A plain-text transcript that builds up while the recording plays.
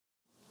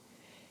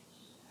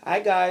Hi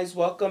guys,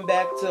 welcome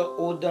back to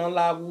Audin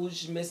La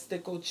Rouge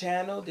Mystical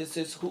Channel. This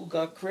is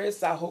Hugon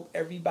Chris. I hope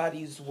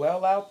everybody's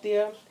well out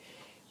there.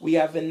 We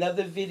have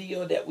another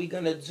video that we're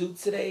gonna do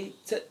today.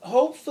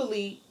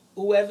 Hopefully,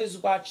 whoever's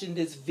watching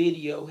this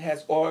video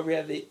has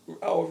already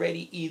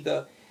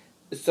either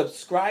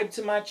subscribed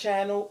to my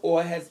channel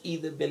or has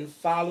either been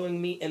following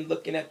me and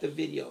looking at the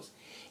videos.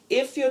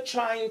 If you're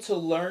trying to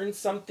learn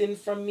something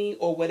from me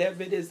or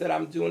whatever it is that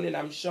I'm doing and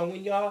I'm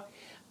showing y'all,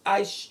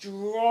 I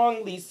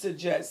strongly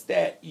suggest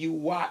that you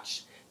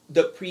watch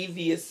the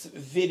previous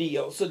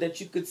video so that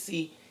you could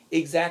see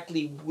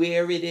exactly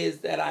where it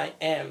is that I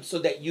am so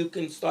that you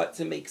can start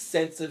to make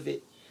sense of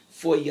it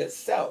for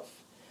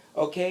yourself.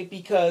 Okay?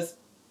 Because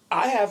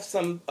I have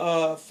some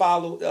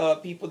follow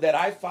people that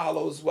I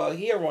follow as well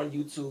here on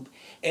YouTube,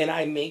 and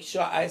I make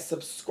sure I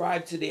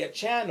subscribe to their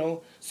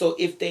channel. So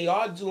if they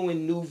are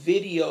doing new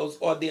videos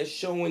or they're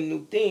showing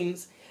new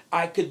things,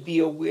 I could be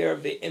aware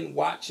of it and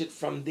watch it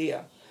from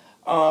there.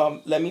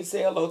 Let me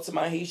say hello to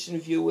my Haitian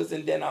viewers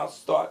and then I'll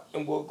start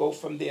and we'll go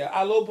from there.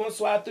 Allô,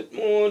 bonsoir tout le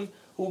monde.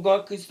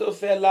 Hugon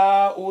Christophe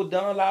là, au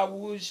dans la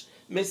rouge,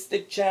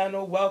 Mystic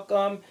Channel,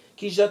 welcome.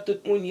 Qui j'ai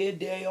tout le monde yé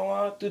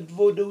derrière, tout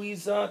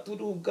vaudouisant, tout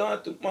Hugon,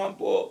 tout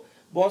mambo.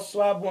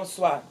 Bonsoir,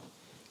 bonsoir.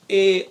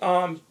 Et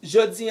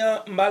jodi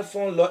an mal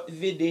fon lot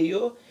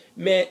vidéo,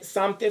 mais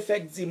ça me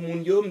fait di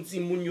moun yo, m'di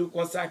moun yo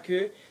kon sa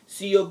que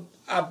si yo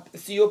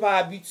pas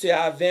habitué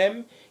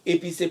avec et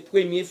puis c'est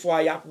première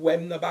fois y a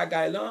wèm nan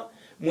bagay lan,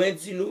 moi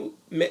di nou,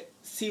 mais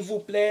s'il vous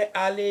plaît,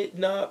 allez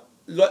dans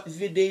l'autre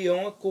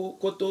vidéo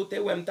koto te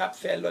wèm tap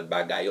fè l'autre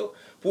bagay yo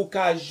pour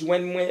ka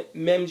joindre moi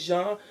même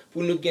gens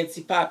pour nous gen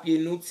ti papier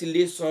nous, ti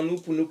leçon nous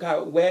pour nous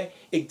ka ouais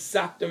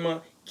exactement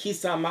qui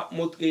ça m'a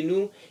montré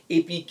nous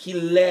et puis qui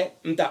l'est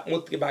m'tap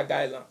montré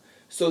bagay lan.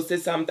 So c'est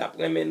ça m'tap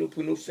remen nous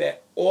pour nous faire.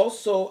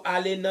 Also,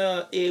 allez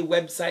dans e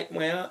website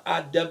moi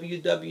à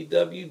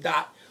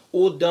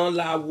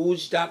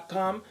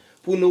www.audanlarouge.com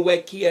pour nous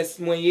voir qui est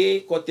moyen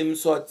côté me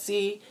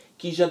sorti,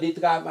 qui genre de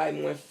travail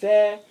moi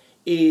faire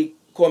et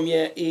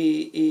combien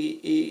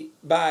et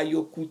bah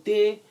yo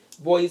coûté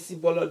bon ici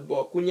bon l'autre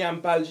bord. Kounya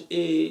m'parle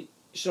et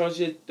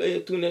changer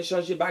tourner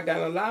changer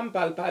bagay là,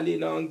 m'parle parler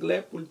en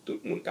anglais pour tout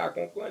le monde ka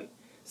comprendre.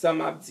 Ça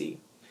m'a dit.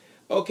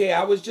 Okay,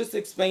 I was just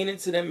explaining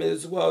to them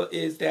as well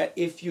is that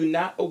if you're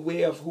not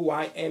aware of who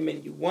I am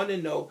and you want to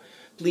know,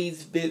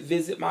 please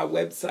visit my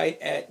website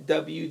at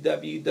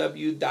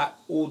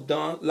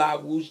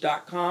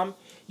www.audanlarouge.com.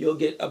 You'll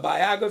get a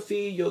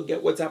biography, you'll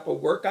get what type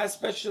of work I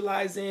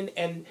specialize in,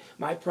 and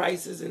my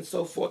prices and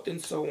so forth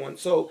and so on.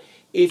 So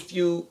if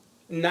you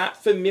not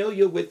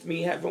familiar with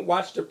me, haven't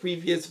watched the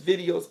previous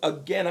videos,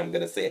 again, I'm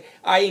going to say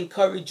I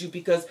encourage you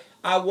because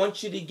I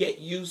want you to get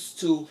used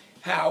to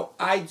how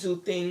I do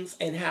things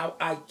and how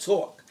I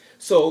talk.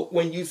 So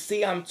when you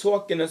see I'm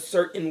talking a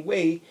certain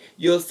way,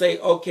 you'll say,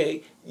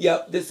 okay,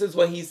 yep, this is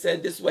what he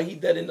said, this is what he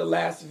did in the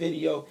last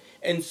video,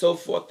 and so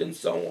forth and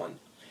so on.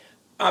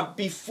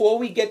 Before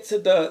we get to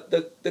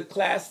the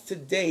class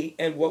today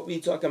and what we're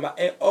talking about,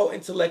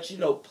 and to let you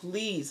know,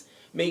 please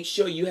make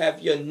sure you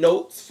have your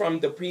notes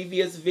from the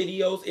previous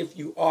videos if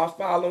you are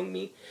following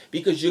me,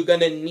 because you're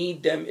going to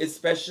need them,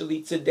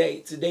 especially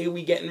today. Today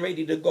we're getting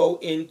ready to go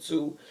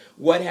into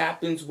what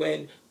happens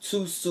when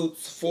two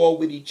suits fall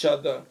with each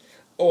other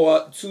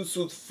or two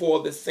suits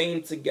fall the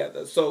same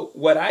together. So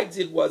what I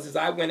did was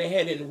I went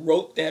ahead and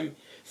wrote them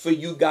for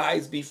you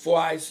guys before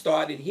I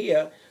started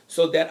here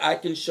so that I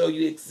can show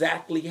you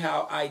exactly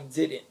how I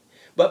did it.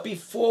 But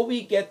before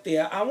we get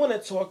there, I want to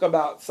talk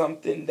about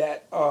something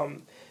that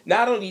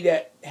not only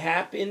that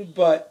happened,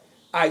 but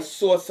I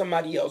saw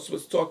somebody else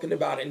was talking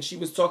about it, and she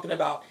was talking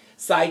about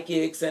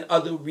psychics and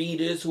other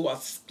readers who are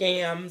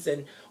scams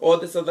and all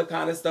this other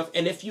kind of stuff.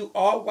 And if you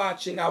are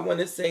watching, I want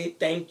to say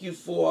thank you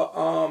for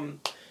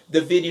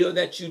the video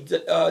that you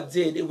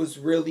did. It was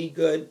really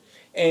good.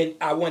 And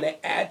I want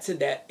to add to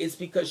that, it's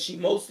because she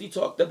mostly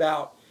talked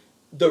about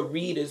the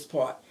readers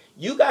part.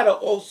 You got to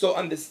also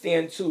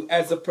understand too,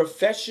 as a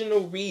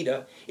professional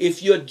reader,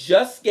 if you're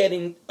just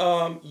getting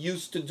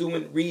used to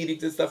doing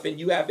readings and stuff and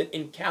you haven't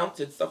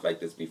encountered stuff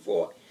like this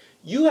before,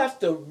 you have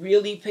to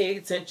really pay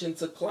attention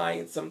to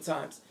clients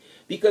sometimes,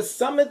 because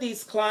some of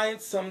these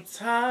clients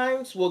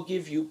sometimes will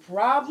give you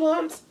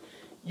problems.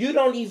 You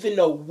don't even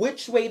know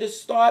which way to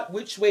start,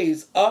 which way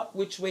is up,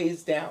 which way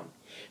is down,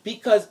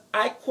 because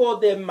I call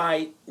them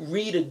my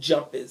reader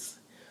jumpers.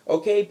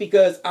 Okay,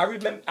 because I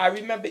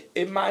remember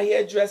in my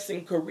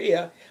hairdressing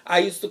career, I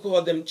used to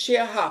call them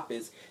chair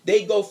hoppers.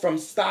 They go from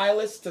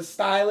stylist to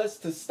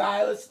stylist to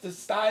stylist to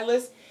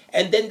stylist,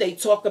 and then they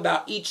talk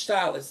about each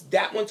stylist.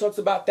 That one talks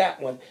about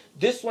that one.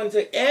 This one,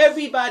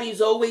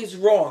 everybody's always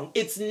wrong.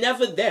 It's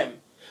never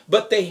them.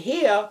 But the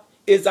hair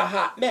is a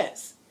hot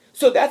mess.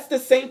 So that's the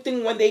same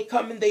thing when they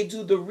come and they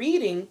do the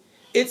reading.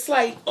 It's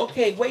like,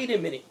 okay, wait a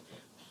minute.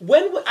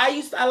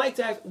 I like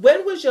to ask,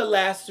 when was your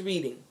last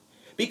reading?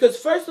 Because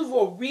first of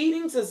all,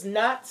 readings is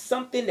not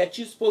something that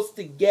you're supposed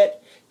to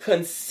get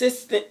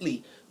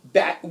consistently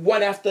back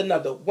one after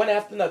another, one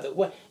after another.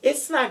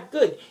 It's not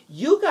good.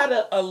 You got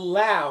to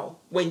allow,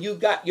 when you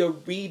got your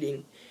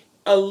reading,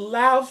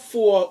 allow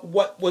for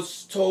what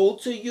was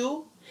told to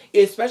you,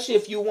 especially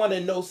if you want to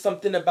know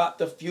something about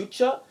the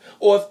future,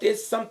 or if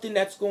there's something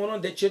that's going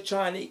on that you're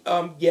trying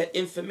to get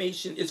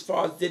information as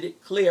far as did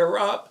it clear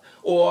up,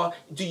 or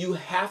do you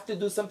have to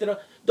do something.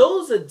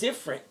 Those are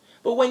different.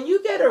 But when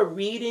you get a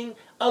reading,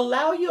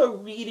 allow your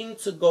reading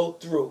to go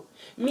through.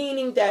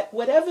 Meaning that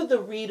whatever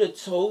the reader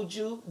told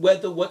you,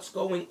 whether what's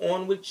going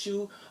on with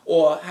you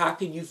or how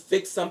can you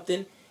fix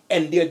something,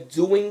 and they're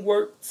doing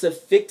work to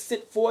fix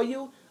it for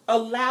you,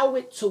 allow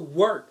it to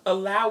work.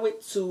 Allow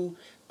it to,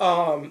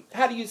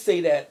 how do you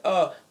say that?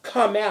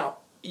 Come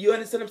out. You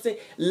understand what I'm saying?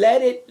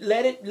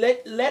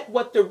 Let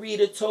what the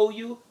reader told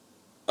you,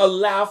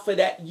 allow for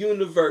that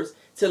universe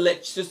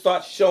to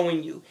start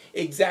showing you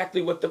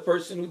exactly what the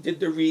person who did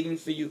the reading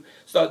for you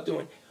start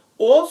doing.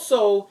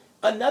 Also,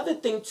 another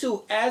thing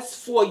too, as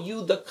for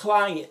you, the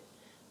client,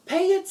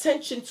 pay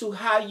attention to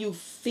how you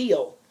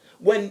feel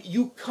when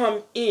you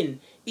come in,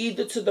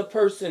 either to the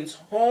person's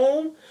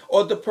home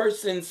or the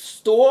person's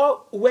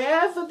store,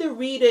 wherever the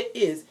reader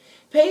is.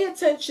 Pay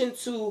attention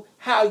to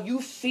how you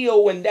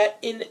feel when that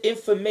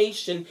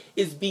information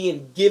is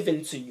being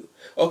given to you.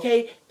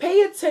 Okay?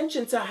 Pay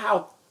attention to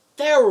how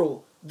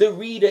thorough the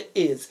reader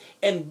is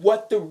and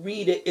what the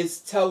reader is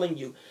telling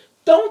you.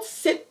 Don't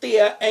sit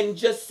there and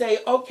just say,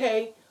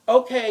 okay,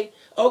 okay,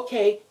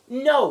 okay.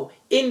 No,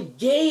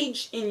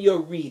 engage in your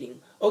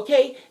reading.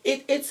 Okay,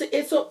 it's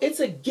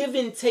a give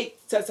and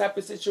take type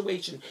of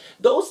situation.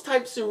 Those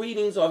types of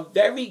readings are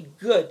very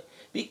good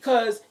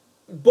because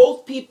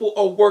both people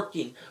are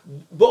working,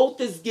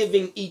 both is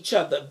giving each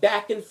other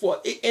back and forth,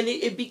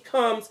 it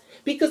becomes,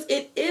 because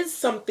it is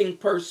something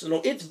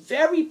personal. It's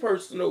very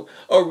personal.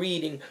 A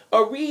reading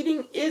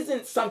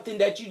isn't something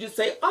that you just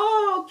say,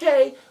 oh,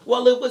 okay,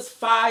 well, it was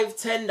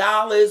 $5,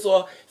 $10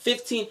 or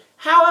 15,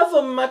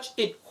 however much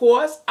it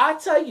costs. I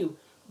tell you,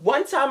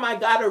 one time I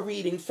got a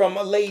reading from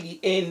a lady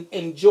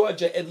in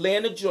Georgia,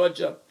 Atlanta,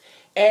 Georgia,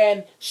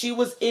 and she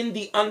was in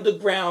the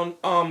underground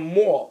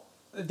mall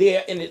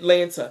there in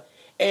Atlanta.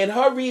 And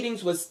her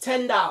readings was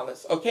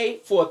 $10,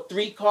 okay, for a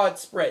 3-card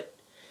spread.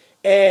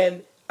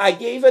 And I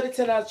gave her the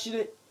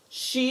 $10.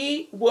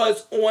 She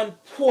was on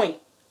point,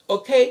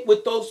 okay,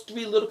 with those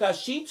 3 little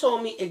cards. She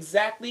told me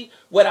exactly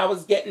what I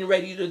was getting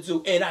ready to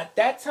do. And at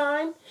that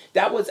time,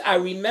 I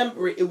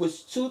remember it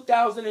was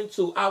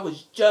 2002. I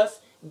was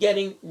just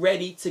getting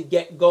ready to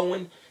get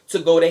going to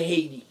go to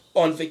Haiti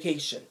on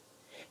vacation.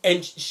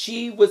 And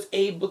she was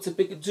able to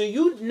pick it. Do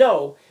you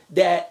know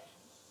that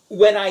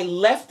when I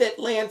left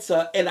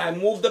Atlanta and I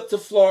moved up to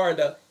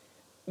Florida,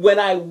 when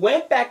I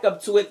went back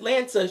up to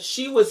Atlanta,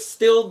 she was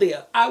still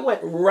there. I went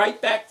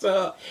right back to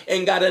her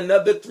and got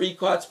another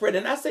 3-card spread.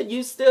 And I said,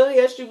 you still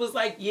here? She was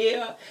like,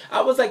 yeah.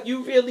 I was like,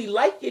 you really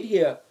like it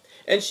here?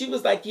 And she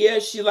was like, yeah,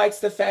 she likes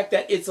the fact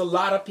that it's a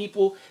lot of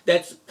people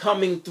that's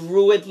coming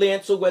through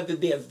Atlanta, whether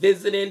they're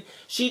visiting.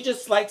 She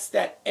just likes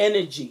that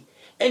energy.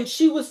 And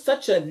she was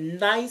such a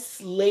nice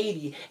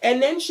lady.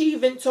 And then she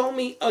even told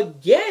me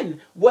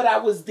again what I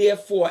was there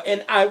for.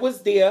 And I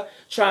was there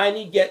trying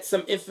to get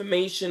some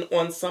information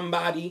on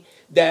somebody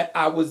that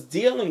I was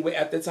dealing with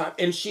at the time.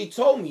 And she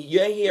told me,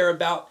 you hear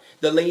about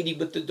the lady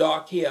with the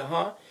dark hair,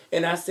 huh?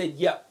 And I said,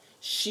 yep.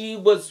 She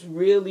was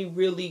really,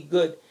 really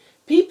good.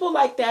 People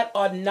like that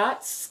are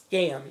not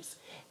scams.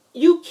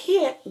 You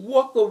can't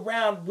walk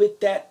around with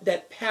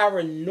that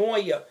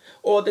paranoia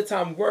all the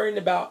time, worrying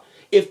about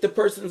if the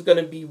person's going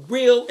to be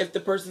real, if the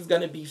person's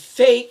going to be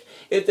fake.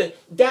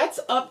 That's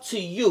up to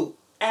you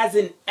as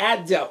an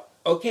adult,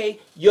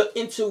 okay? Your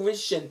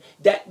intuition,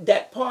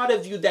 that part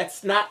of you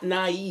that's not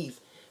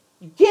naive.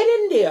 Get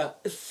in there.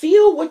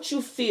 Feel what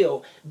you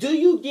feel. Do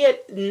you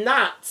get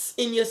knots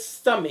in your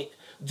stomach?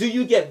 Do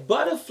you get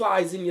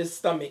butterflies in your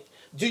stomach?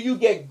 Do you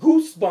get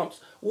goosebumps?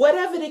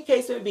 Whatever the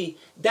case may be,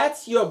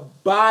 that's your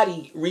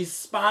body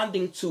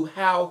responding to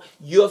how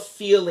you're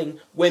feeling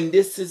when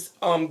this is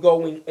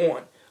going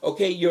on.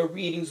 Okay, your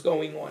reading's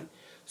going on.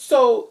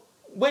 So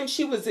when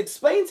she was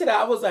explaining to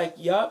that, I was like,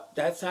 yup,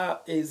 that's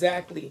how,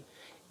 exactly.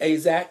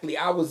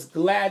 I was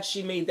glad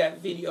she made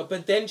that video.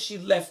 But then she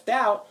left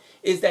out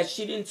is that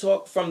she didn't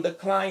talk from the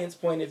client's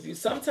point of view.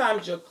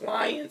 Sometimes your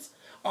clients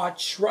are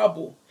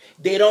trouble.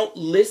 They don't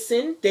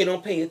listen. They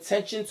don't pay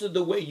attention to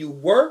the way you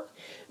work.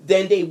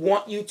 Then they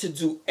want you to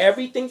do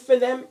everything for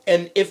them.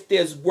 And if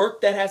there's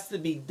work that has to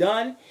be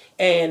done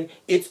and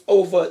it's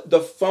over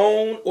the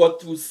phone or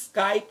through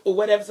Skype or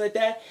whatever like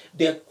that,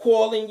 they're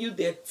calling you,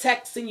 they're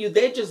texting you,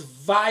 they're just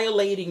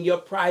violating your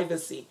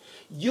privacy.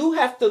 You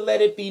have to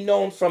let it be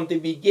known from the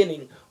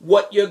beginning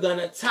what you're going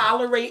to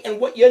tolerate and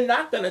what you're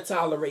not going to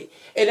tolerate.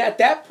 And at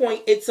that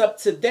point, it's up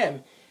to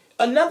them.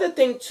 Another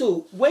thing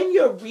too, when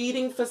you're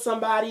reading for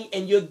somebody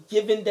and you're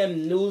giving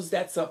them news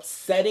that's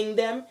upsetting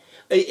them,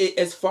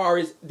 as far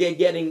as they're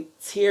getting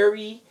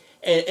teary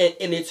and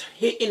it's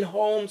hitting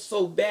home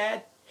so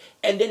bad,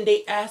 and then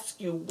they ask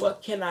you,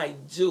 what can I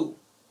do?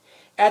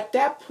 At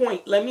that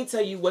point, let me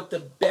tell you what the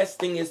best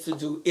thing is to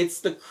do. It's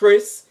the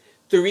Chris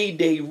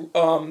 3-day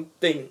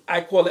thing.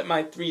 I call it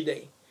my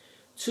 3-day.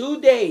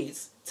 2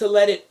 days to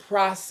let it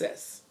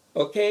process,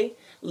 okay?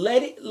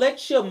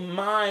 Let your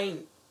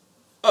mind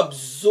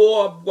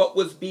absorb what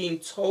was being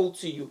told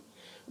to you.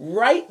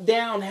 Write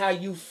down how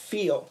you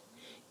feel.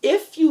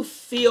 If you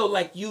feel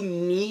like you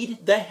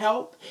need the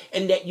help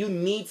and that you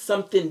need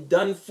something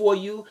done for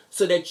you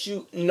so that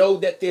you know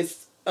that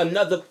there's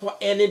another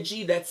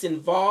energy that's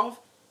involved,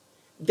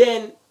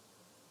 then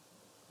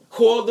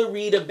call the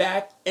reader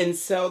back and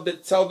call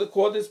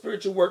the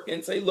spiritual worker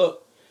and say,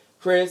 look,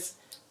 Chris,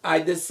 I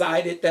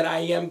decided that I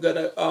am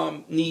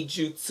gonna need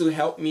you to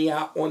help me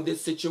out on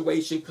this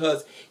situation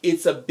because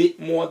it's a bit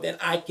more than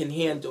I can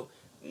handle.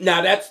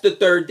 Now that's the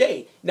third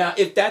day. Now,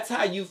 if that's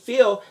how you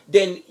feel,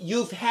 then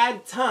you've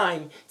had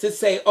time to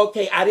say,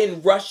 okay, I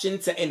didn't rush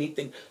into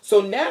anything.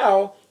 So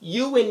now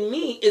you and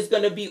me is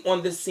going to be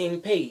on the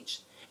same page.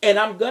 And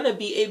I'm going to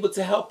be able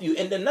to help you.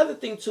 And another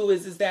thing too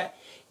is that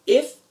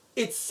if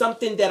it's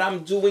something that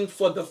I'm doing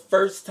for the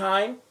first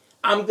time,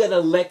 I'm going to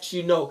let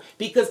you know,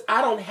 because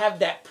I don't have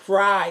that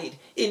pride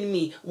in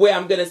me where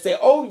I'm going to say,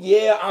 oh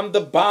yeah, I'm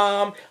the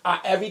bomb.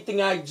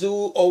 Everything I do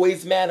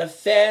always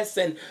manifests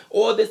and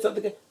all this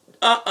other.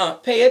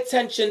 Pay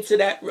attention to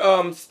that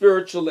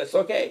spiritualist,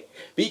 okay?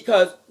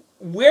 Because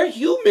we're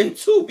human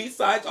too,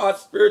 besides our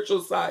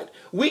spiritual side.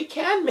 We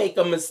can make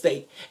a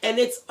mistake. And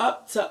it's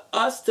up to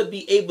us to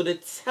be able to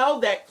tell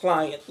that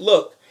client,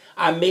 look,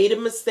 I made a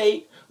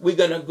mistake. We're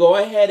going to go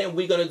ahead and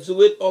we're going to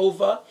do it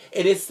over.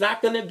 And it's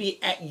not going to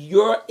be at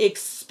your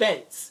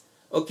expense,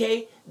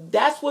 okay?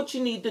 That's what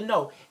you need to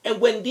know. And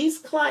when these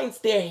clients,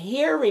 they're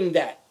hearing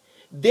that,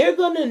 they're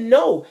going to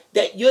know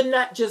that you're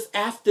not just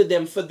after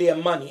them for their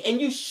money.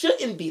 And you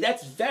shouldn't be.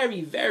 That's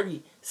very,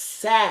 very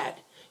sad.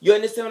 You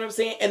understand what I'm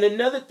saying? And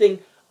another thing,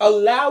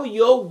 allow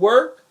your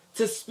work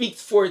to speak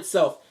for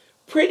itself.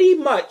 Pretty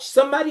much,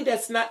 somebody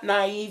that's not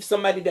naive,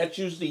 somebody that's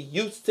usually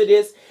used to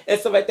this and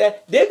stuff like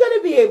that, they're going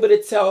to be able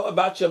to tell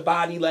about your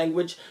body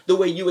language, the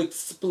way you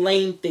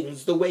explain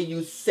things, the way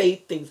you say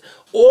things.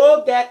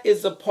 All that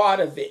is a part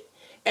of it.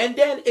 And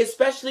then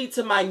especially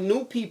to my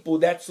new people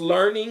that's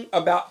learning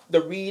about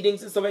the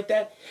readings and stuff like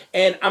that.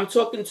 And I'm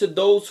talking to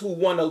those who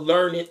want to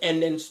learn it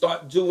and then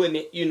start doing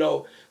it, you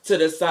know, to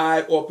the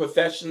side or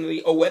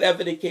professionally or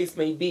whatever the case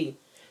may be.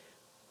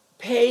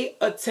 Pay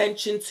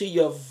attention to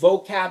your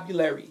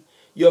vocabulary.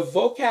 Your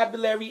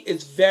vocabulary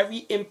is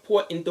very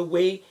important. The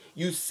way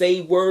you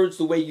say words,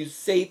 the way you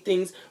say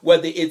things,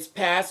 whether it's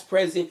past,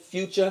 present,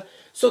 future,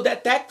 so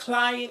that that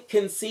client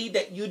can see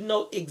that you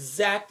know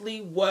exactly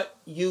what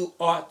you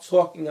are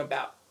talking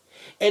about.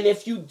 And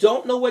if you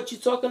don't know what you're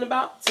talking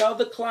about, tell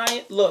the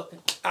client, look,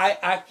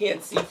 I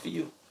can't see for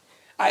you.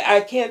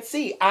 I can't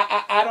see.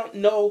 I don't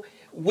know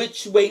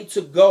which way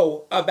to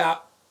go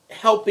about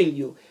helping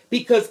you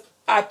because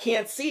I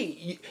can't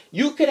see.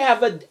 You could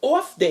have an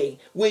off day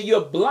where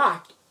you're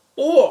blocked,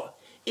 or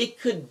it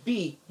could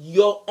be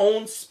your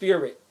own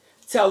spirit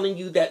telling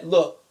you that,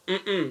 look,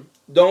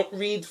 don't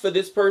read for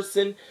this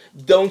person.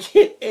 Don't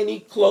get any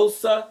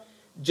closer.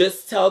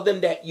 Just tell them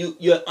that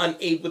you're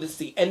unable to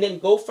see. And then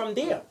go from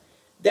there.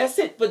 That's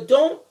it. But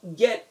don't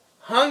get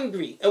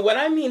hungry. And what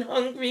I mean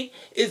hungry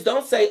is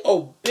don't say,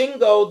 oh,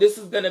 bingo, this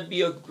is going to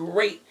be a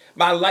great,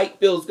 my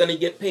light bill is going to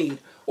get paid.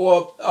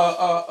 Or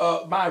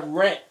my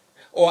rent.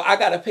 Or I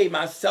got to pay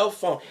my cell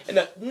phone.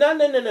 And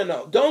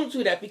no. Don't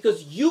do that,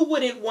 because you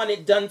wouldn't want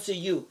it done to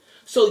you.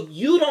 So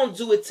you don't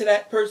do it to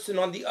that person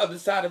on the other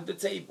side of the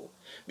table.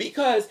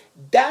 Because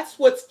that's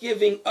what's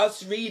giving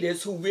us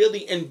readers who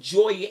really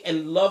enjoy it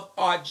and love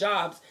our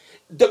jobs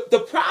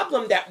the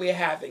problem that we're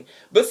having.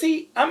 But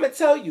see, I'm going to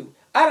tell you,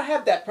 I don't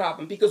have that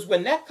problem, because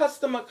when that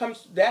customer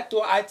comes to that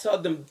door, I tell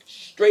them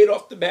straight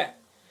off the bat,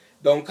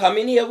 don't come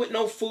in here with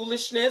no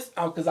foolishness,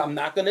 because I'm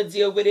not going to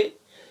deal with it.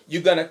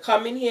 You're going to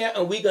come in here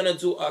and we're going to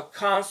do a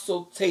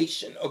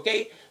consultation,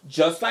 okay?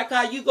 Just like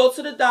how you go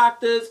to the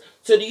doctors,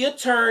 to the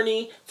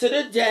attorney, to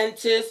the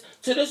dentist,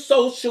 to the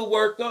social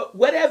worker,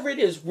 whatever it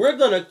is, we're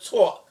going to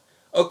talk,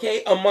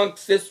 okay,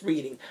 amongst this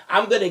reading.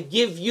 I'm going to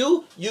give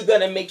you, you're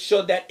going to make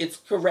sure that it's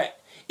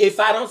correct. If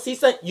I don't see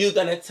something, you're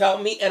going to tell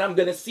me and I'm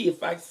going to see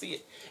if I see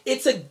it.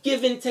 It's a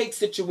give and take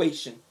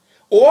situation.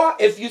 Or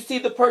if you see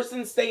the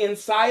person staying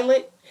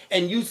silent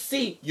and you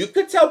see, you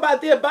could tell by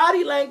their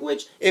body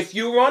language, if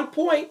you're on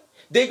point,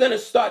 they're going to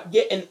start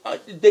getting,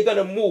 they're going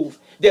to move.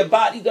 Their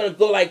body's going to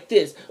go like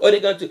this, or they're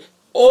going to do.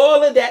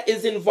 All of that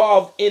is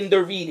involved in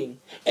the reading.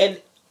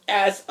 And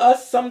as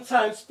us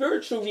sometimes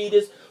spiritual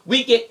readers,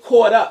 we get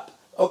caught up,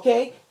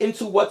 okay,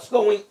 into what's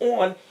going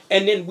on.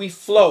 And then we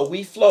flow.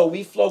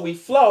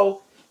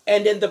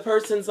 And then the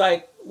person's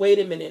like, wait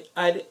a minute.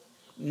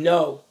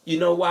 No. You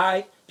know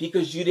why?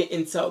 Because you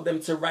didn't tell them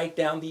to write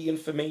down the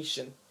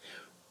information.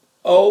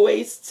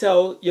 Always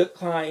tell your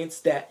clients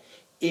that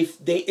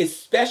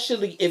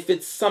especially if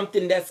it's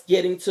something that's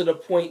getting to the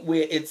point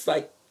where it's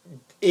like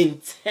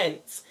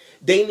intense,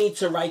 they need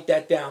to write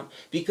that down,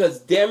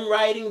 because them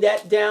writing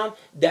that down,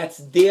 that's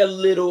their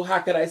little, how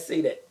could I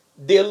say that?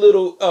 Their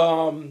little,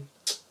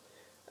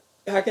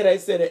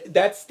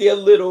 that's their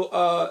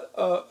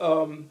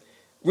little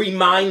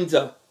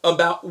reminder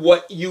about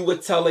what you were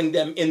telling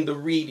them in the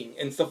reading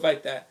and stuff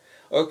like that.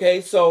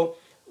 Okay, so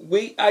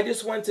I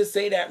just want to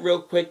say that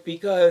real quick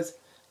because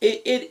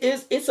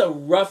it's a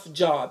rough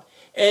job.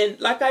 And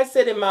like I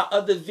said in my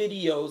other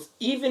videos,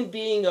 even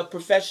being a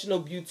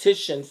professional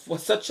beautician for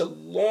such a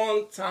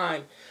long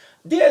time,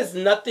 there's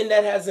nothing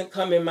that hasn't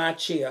come in my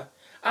chair.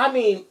 I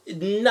mean,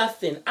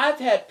 nothing. I've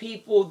had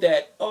people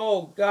that,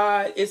 oh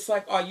God, it's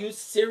like, are you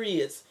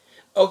serious?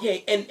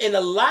 Okay, and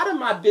a lot of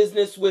my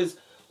business was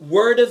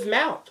word of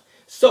mouth.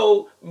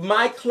 So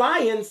my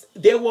clients,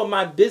 they were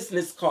my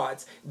business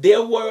cards. They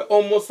were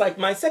almost like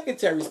my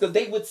secretaries because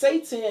they would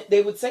say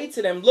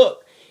to them,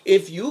 look,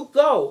 if you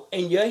go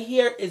and your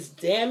hair is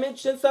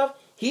damaged and stuff,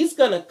 he's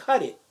gonna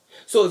cut it.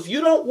 So if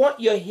you don't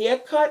want your hair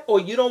cut or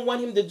you don't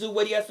want him to do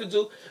what he has to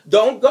do,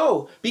 don't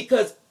go,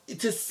 because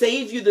to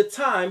save you the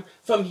time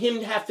from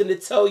him having to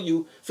tell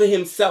you for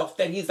himself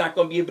that he's not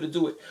going to be able to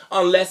do it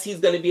unless he's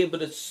going to be able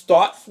to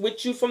start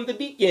with you from the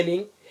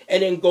beginning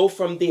and then go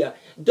from there.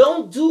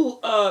 Don't do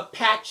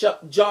patch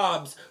up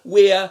jobs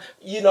where,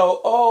 you know,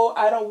 oh,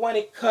 I don't want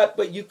it cut,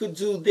 but you could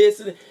do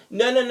this.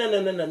 No, no, no,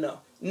 no, no, no, no.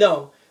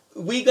 No.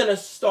 We're going to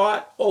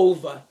start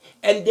over.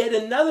 And then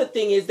another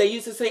thing is they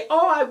used to say,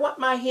 oh, I want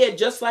my hair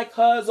just like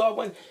hers. Or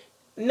when...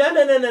 No,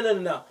 no, no, no, no,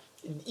 no.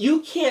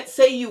 You can't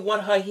say you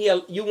want her hair,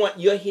 you want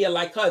your hair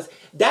like hers.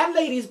 That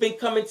lady's been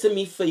coming to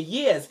me for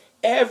years,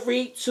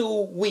 every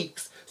 2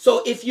 weeks.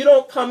 So if you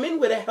don't come in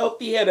with a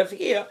healthy head of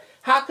hair,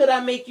 how could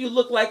I make you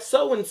look like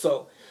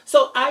so-and-so?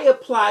 So I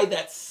apply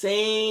that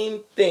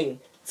same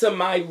thing to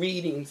my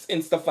readings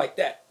and stuff like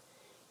that.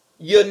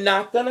 You're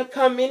not going to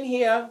come in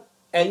here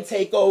and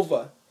take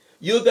over.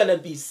 You're going to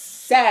be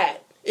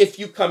sad if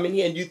you come in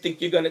here and you think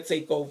you're going to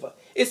take over.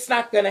 It's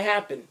not going to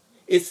happen.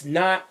 It's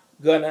not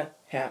going to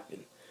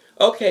happen.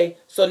 Okay,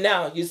 so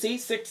now, you see,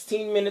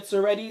 16 minutes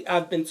already.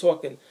 I've been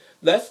talking.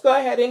 Let's go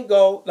ahead and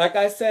go. Like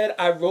I said,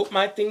 I wrote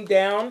my thing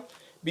down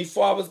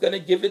before I was going to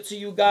give it to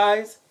you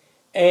guys.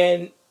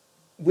 And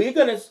we're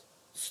going to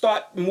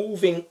start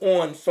moving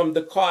on from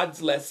the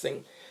cards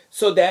lesson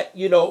so that,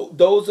 you know,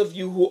 those of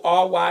you who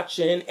are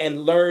watching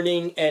and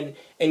learning and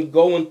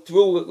going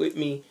through it with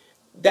me,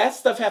 that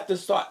stuff have to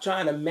start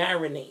trying to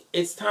marinate.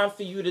 It's time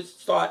for you to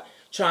start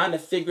trying to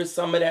figure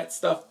some of that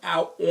stuff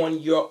out on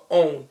your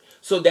own,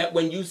 so that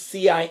when you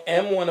see I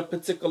am on a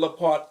particular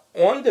part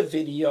on the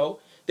video,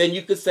 then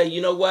you could say,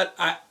 you know what,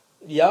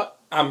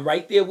 I'm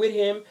right there with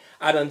him.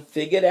 I done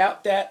figured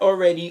out that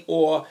already,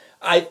 or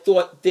I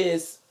thought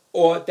this,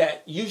 or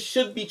that. You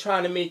should be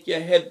trying to make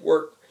your head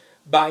work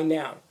by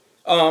now.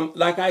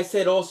 Like I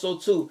said also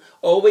too,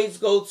 always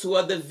go to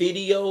other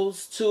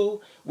videos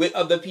too with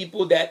other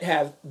people that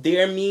have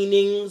their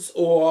meanings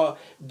or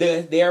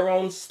their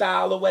own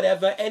style or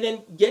whatever, and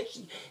then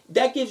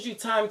that gives you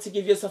time to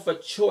give yourself a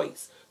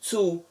choice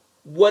to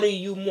what are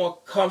you more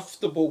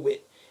comfortable with.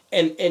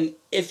 And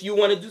if you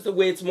want to do the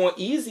way it's more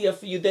easier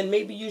for you, then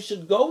maybe you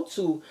should go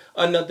to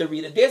another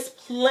reader. There's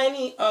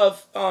plenty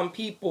of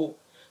people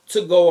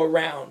to go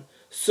around.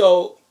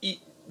 So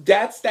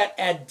that's that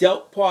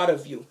adult part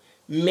of you.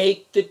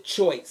 Make the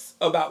choice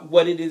about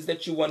what it is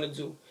that you want to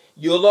do.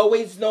 You'll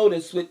always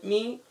notice with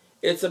me,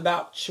 it's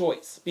about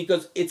choice,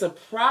 because it's a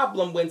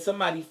problem when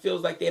somebody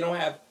feels like they don't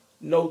have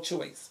no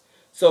choice.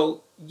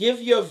 So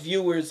give your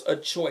viewers a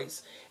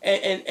choice.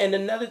 And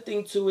another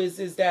thing too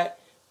is that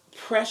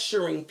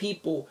pressuring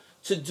people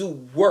to do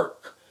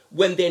work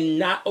when they're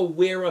not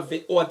aware of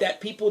it, or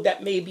that people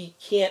that maybe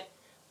can't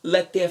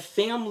let their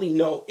family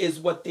know is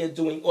what they're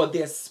doing, or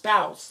their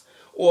spouse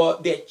or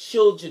their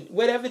children,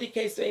 whatever the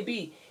case may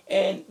be.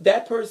 And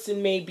that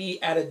person may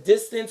be at a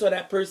distance, or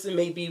that person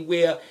may be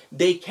where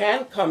they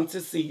can come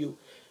to see you.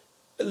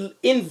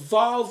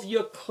 Involve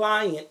your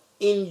client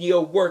in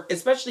your work,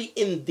 especially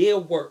in their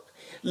work.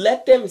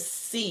 Let them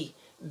see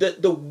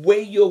the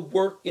way you're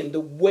working, the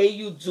way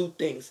you do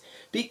things.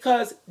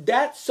 Because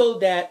that's so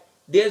that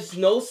there's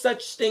no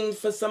such thing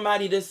for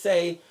somebody to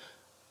say,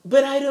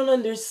 but I don't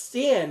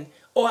understand,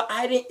 or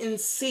I didn't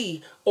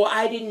see, or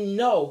I didn't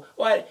know.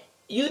 Or,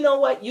 you know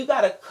what? You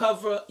got to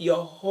cover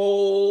your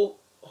whole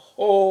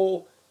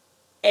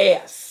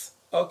ass,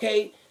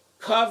 okay?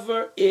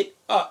 Cover it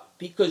up,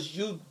 because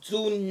you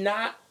do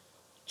not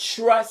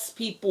trust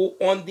people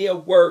on their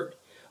word,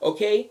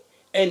 okay?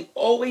 And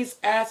always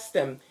ask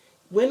them,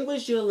 when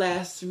was your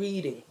last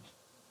reading?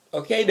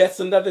 Okay, that's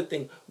another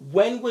thing.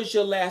 When was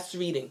your last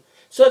reading?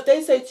 So if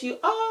they say to you,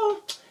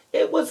 oh,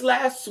 it was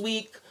last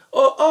week,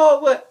 or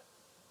oh,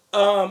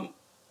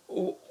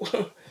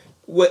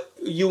 what,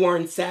 you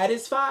weren't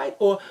satisfied,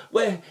 or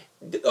what?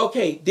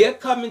 Okay, they're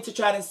coming to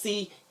try to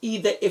see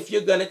either if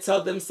you're going to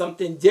tell them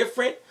something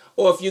different,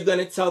 or if you're going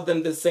to tell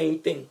them the same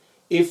thing.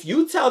 If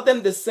you tell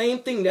them the same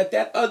thing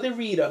that other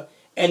reader,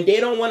 and they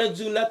don't want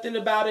to do nothing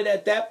about it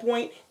at that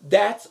point,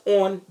 that's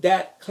on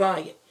that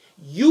client.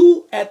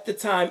 You, at the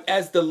time,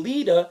 as the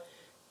leader,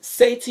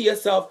 say to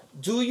yourself,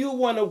 do you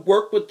want to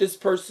work with this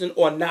person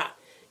or not?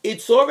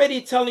 It's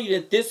already telling you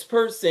that this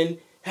person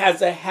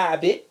has a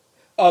habit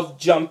of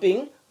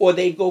jumping, or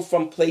they go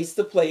from place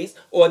to place,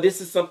 or this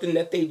is something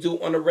that they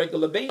do on a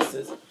regular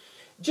basis.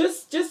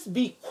 Just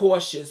be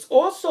cautious.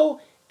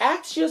 Also,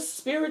 Ask your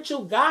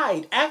spiritual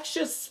guide. Ask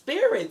your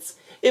spirits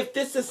if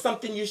this is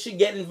something you should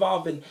get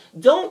involved in.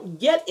 Don't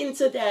get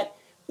into that.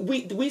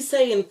 We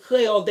say in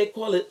Creole, they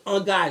call it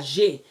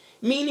engagé,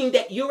 meaning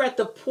that you're at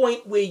the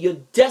point where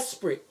you're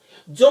desperate.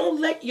 Don't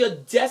let your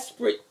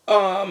desperate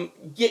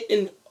get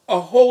in a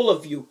hold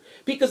of you,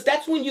 because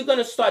that's when you're going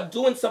to start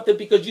doing something,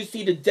 because you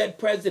see the dead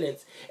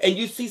presidents and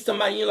you see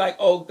somebody and you're like,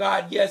 oh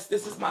God, yes,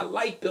 this is my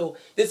light bill,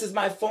 this is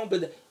my phone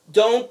bill.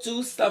 Don't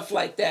do stuff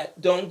like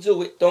that. Don't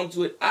do it. Don't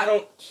do it. I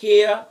don't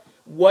care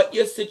what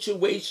your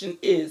situation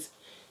is.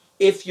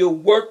 If you're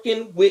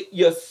working with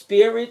your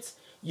spirits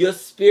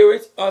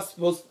are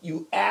supposed,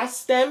 you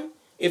ask them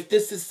if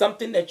this is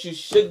something that you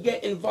should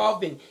get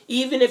involved in.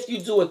 Even if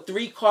you do a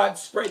 3-card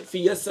spread for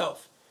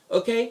yourself.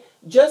 Okay?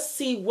 Just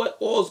see what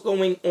all's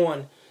going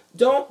on.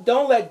 Don't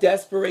let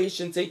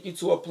desperation take you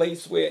to a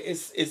place where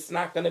it's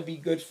not going to be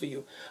good for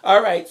you.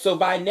 All right, so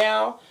by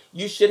now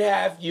you should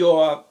have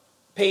your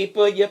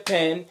paper, your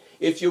pen.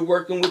 If you're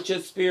working with your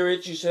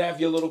spirits, you should have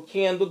your little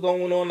candle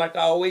going on, like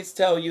I always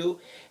tell you.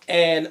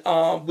 And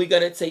we're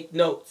going to take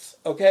notes,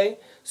 okay?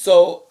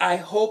 So I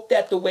hope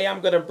that the way I'm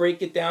going to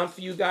break it down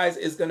for you guys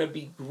is going to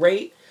be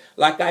great.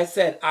 Like I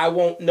said, I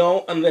won't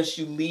know unless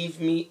you leave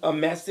me a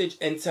message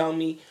and tell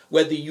me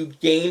whether you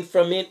gained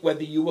from it,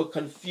 whether you were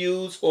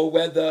confused, or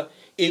whether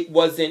it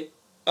wasn't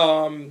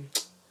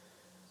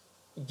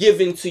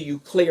given to you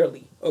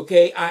clearly.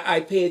 Okay, I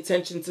pay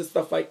attention to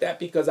stuff like that,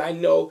 because I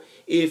know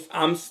if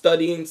I'm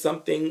studying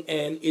something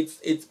and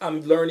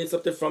I'm learning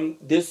something from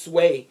this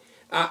way,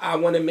 I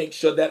want to make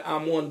sure that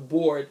I'm on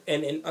board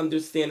and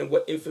understanding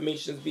what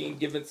information is being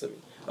given to me.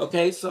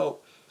 Okay, so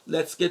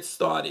let's get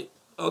started.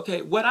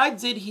 Okay, what I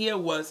did here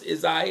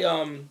is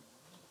I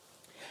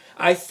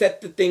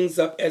set the things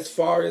up as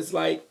far as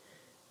like,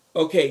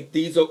 okay,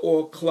 these are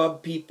all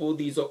club people,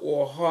 these are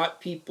all heart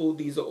people,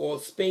 these are all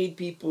spade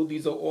people,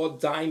 these are all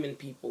diamond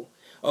people.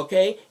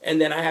 Okay,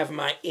 and then I have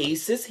my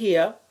aces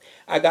here,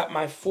 I got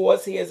my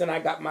 4s here, and I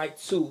got my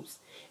 2s.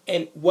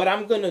 And what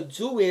I'm going to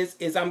do is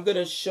I'm going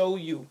to show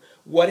you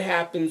what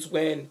happens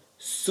when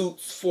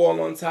suits fall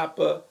on top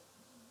of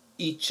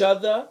each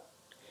other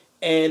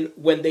and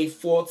when they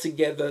fall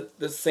together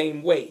the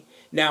same way.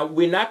 Now,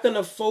 we're not going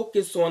to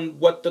focus on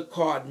what the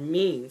card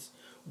means.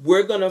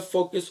 We're going to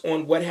focus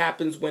on what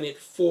happens when it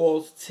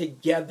falls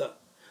together.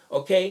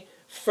 Okay?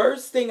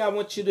 First thing I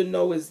want you to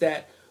know is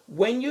that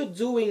when you're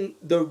doing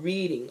the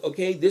reading,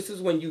 okay, this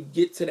is when you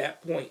get to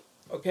that point,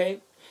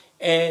 okay?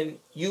 And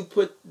you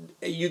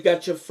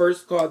got your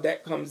first card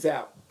that comes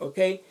out,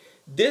 okay?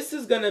 This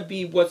is going to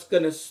be what's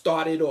going to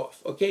start it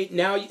off, okay?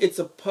 Now it's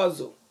a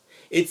puzzle.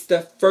 It's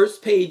the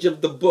first page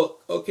of the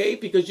book, okay?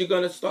 Because you're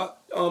going to start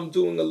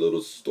doing a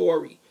little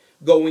story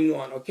going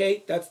on,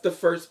 okay? That's the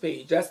first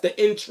page. That's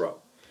the intro.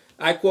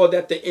 I call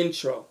that the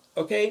intro,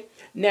 okay?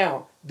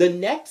 Now, the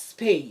next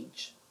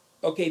page,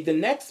 okay, the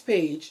next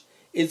page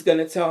is going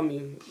to tell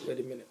me, wait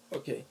a minute,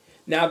 okay.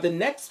 Now, the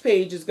next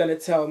page is going to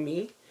tell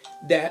me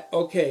that,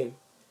 okay,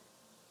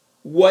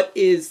 what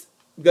is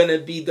going to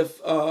be the,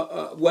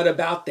 what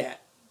about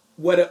that?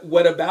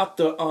 What about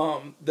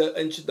the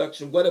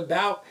introduction? What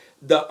about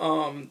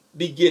the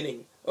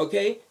beginning?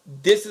 Okay,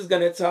 this is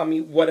going to tell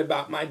me what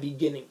about my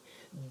beginning.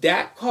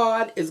 That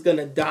card is going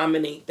to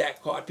dominate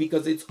that card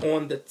because it's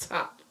on the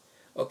top.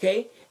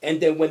 Okay, and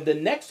then when the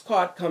next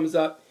card comes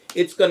up,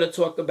 it's going to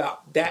talk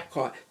about that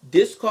card.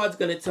 This card's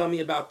going to tell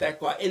me about that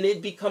card, and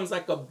it becomes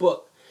like a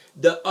book.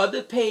 The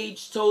other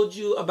page told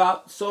you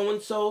about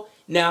so-and-so.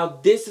 Now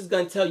this is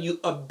going to tell you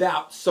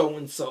about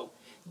so-and-so.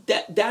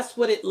 That's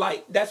what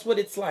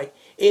it's like.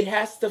 It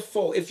has to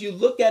fold. If you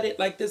look at it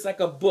like this, like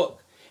a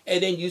book,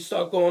 and then you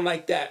start going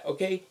like that,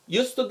 okay,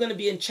 you're still going to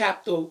be in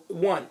chapter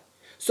 1.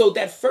 So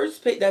that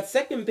first page, that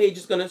second page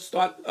is going to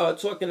start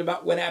talking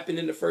about what happened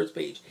in the first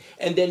page.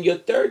 And then your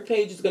third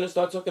page is going to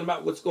start talking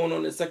about what's going on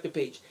in the second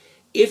page.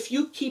 If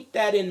you keep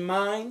that in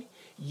mind,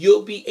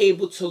 you'll be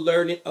able to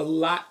learn it a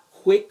lot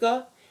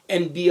quicker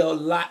and be a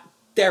lot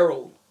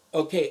thorough,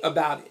 okay,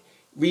 about it.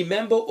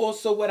 Remember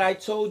also what I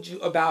told you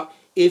about,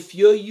 if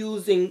you're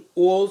using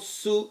all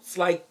suits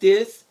like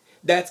this,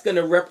 that's going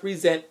to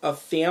represent a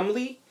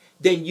family,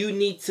 then you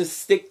need to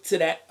stick to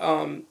that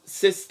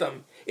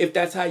system if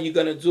that's how you're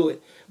going to do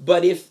it.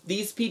 But if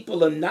these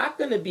people are not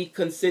going to be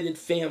considered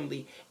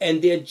family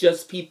and they're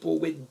just people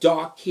with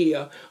dark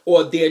hair,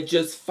 or they're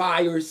just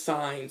fire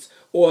signs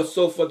or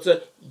so forth,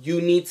 so you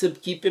need to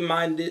keep in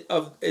mind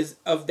of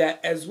that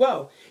as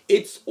well.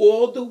 It's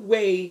all the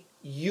way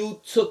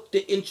you took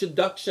the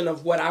introduction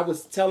of what I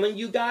was telling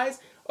you guys.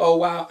 Oh,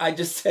 wow, I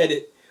just said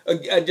it.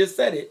 I just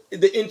said it.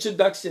 The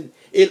introduction.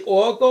 It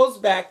all goes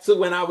back to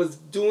when I was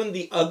doing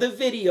the other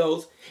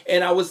videos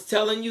and I was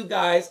telling you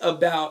guys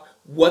about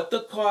what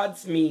the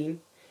cards mean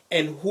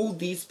and who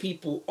these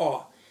people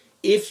are.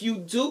 If you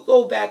do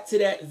go back to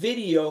that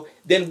video,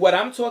 then what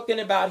I'm talking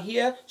about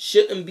here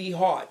shouldn't be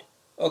hard.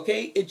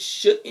 Okay? It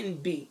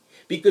shouldn't be.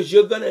 Because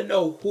you're going to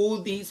know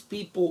who these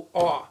people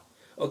are.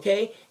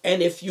 Okay?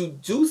 And if you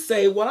do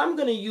say, well, I'm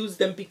going to use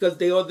them because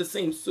they are the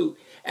same suit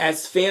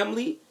as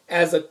family,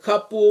 as a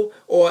couple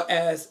or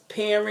as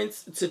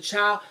parents to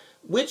child,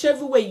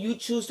 whichever way you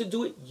choose to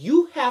do it,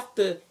 you have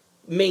to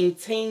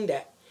maintain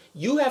that.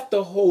 You have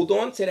to hold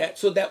on to that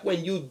so that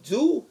when you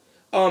do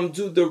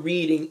the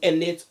reading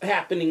and it's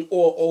happening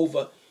all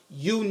over,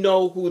 you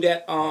know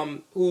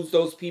who's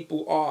those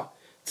people are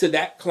to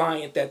that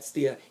client that's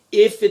there.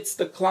 If it's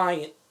the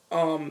client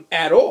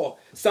at all.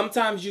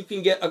 Sometimes you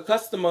can get a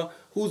customer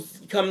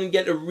who's coming to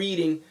get a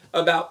reading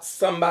about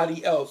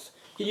somebody else.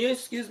 Can you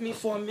excuse me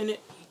for a minute?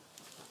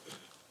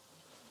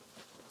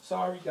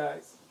 Sorry,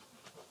 guys.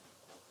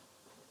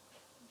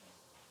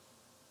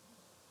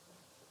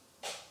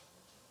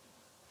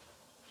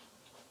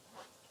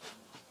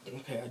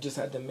 Okay, I just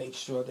had to make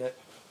sure that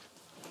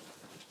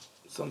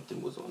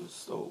something was on the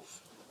stove.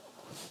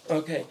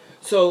 Okay,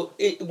 so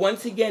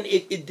once again,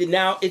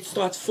 now it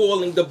starts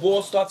falling. The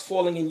ball starts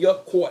falling in your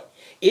court.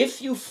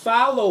 If you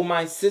follow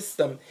my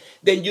system,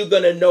 then you're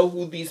gonna know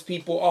who these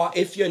people are.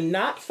 If you're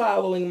not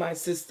following my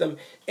system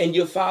and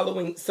you're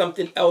following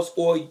something else,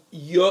 or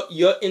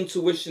your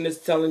intuition is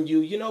telling you,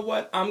 you know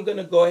what, I'm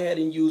gonna go ahead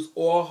and use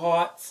all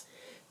hearts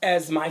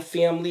as my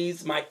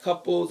families, my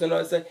couples, and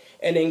all that,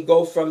 and then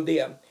go from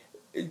there.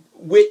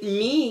 With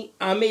me,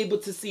 I'm able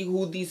to see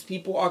who these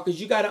people are, because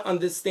you got to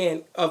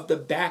understand of the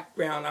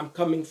background I'm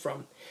coming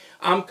from.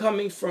 I'm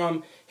coming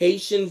from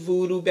Haitian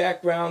voodoo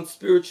background,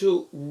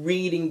 spiritual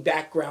reading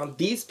background.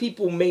 These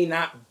people may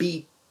not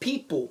be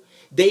people.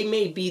 They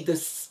may be the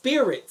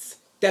spirits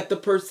that the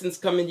person's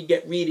coming to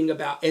get reading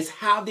about. Is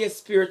how their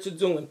spirits are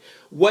doing.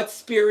 What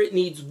spirit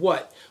needs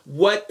what?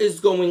 What is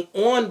going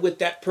on with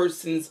that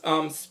person's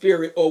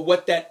spirit, or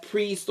what that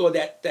priest or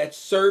that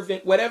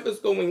servant, whatever's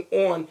going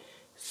on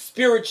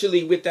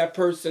spiritually with that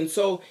person.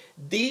 So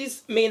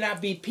these may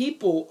not be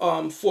people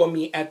for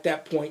me at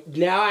that point.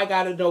 Now I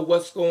got to know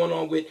what's going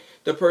on with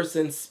the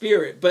person's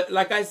spirit. But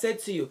like I said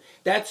to you,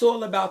 that's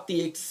all about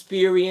the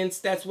experience.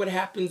 That's what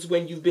happens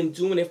when you've been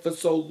doing it for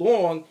so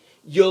long.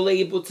 You're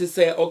able to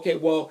say, okay,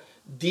 well,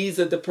 these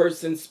are the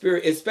person's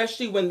spirit,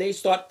 especially when they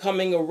start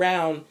coming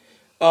around.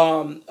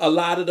 A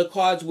lot of the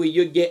cards where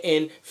you're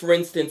getting, for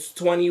instance,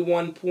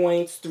 21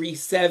 points, 3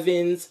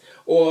 sevens,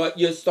 or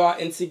you're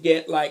starting to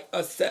get like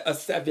a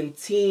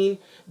 17.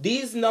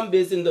 These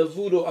numbers in the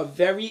voodoo are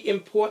very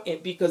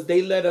important because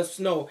they let us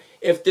know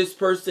if this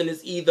person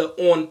is either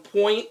on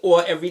point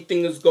or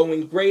everything is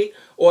going great,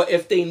 or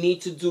if they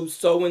need to do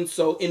so and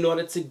so in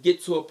order to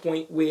get to a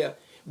point where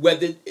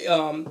whether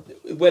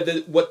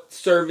what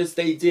service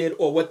they did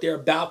or what they're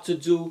about to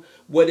do,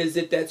 what is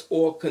it that's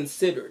all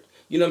considered.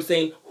 You know what I'm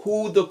saying?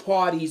 Who the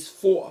party's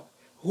for.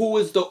 Who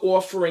is the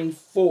offering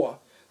for.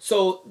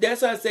 So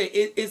that's why I say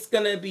it's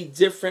going to be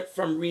different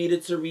from reader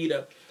to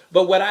reader.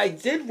 But what I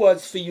did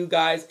was for you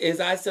guys is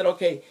I said,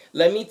 okay,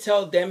 let me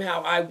tell them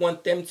how I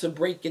want them to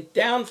break it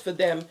down for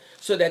them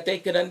so that they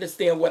can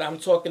understand what I'm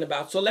talking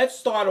about. So let's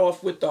start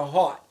off with the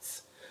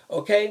hearts.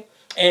 Okay?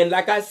 And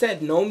like I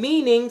said, no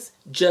meanings,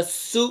 just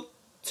suit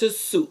to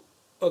suit.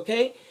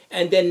 Okay?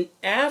 And then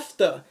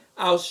after,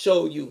 I'll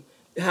show you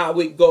how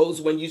it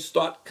goes when you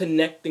start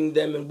connecting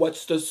them and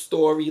what's the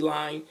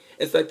storyline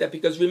and stuff like that.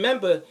 Because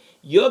remember,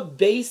 your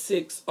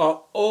basics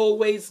are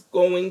always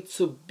going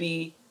to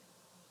be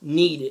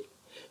needed.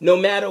 No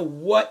matter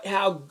what,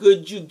 how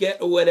good you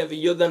get or whatever,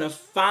 you're going to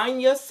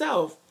find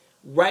yourself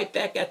right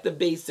back at the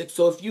basics.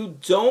 So if you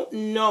don't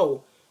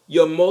know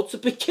your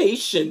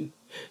multiplication,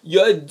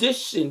 your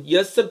addition,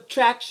 your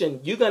subtraction,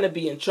 you're going to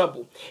be in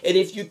trouble. And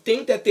if you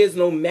think that there's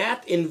no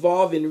math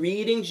involved in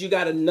readings, you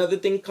got another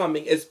thing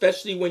coming,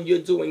 especially when you're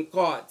doing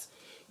cards.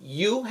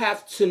 You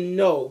have to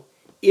know,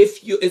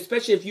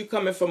 especially if you're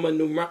coming from a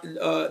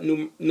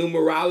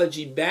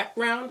numerology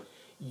background,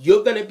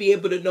 you're going to be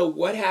able to know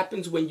what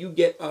happens when you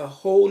get a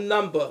whole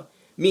number,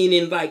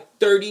 meaning like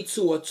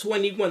 32 or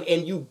 21,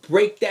 and you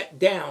break that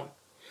down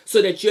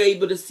so that you're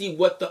able to see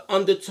what the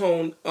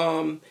undertone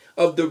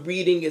of the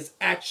reading is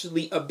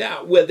actually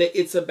about, whether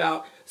it's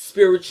about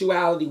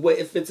spirituality,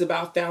 if it's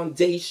about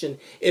foundation,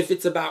 if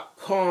it's about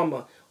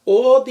karma.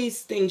 All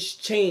these things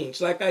change,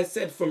 like I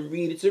said, from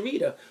reader to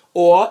reader.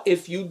 Or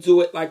if you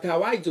do it like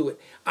how I do it,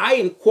 I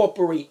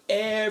incorporate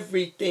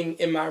everything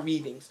in my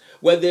readings,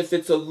 whether if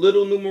it's a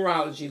little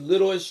numerology,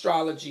 little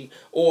astrology,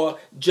 or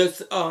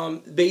just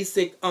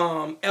basic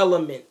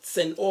elements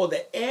and all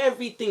that.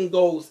 Everything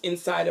goes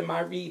inside of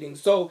my reading.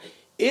 So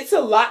it's a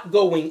lot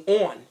going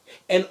on.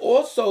 And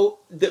also,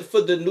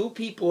 for the new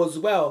people as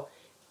well,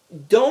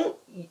 don't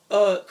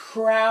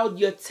crowd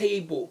your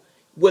table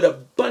with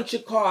a bunch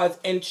of cards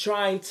and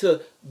trying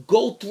to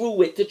go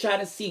through it to try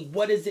to see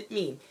what does it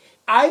mean.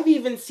 I've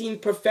even seen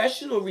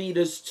professional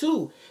readers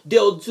too.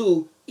 They'll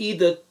do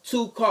either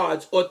 2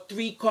 cards or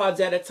 3 cards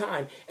at a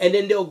time, and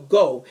then they'll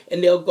go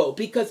and they'll go.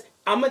 Because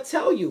I'm going to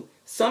tell you,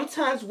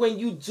 sometimes when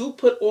you do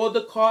put all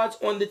the cards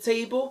on the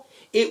table,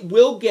 it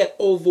will get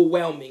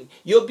overwhelming.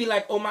 You'll be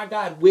like, oh my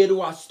God, where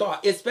do I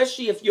start?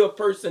 Especially if you're a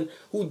person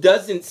who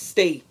doesn't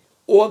stay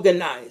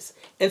organized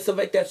and stuff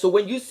like that. So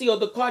when you see all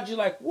the cards, you're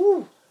like,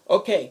 woo,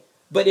 okay.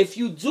 But if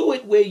you do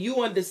it where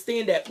you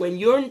understand that when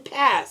you're in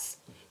past,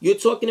 you're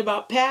talking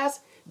about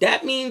past,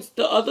 that means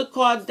the other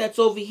cards that's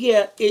over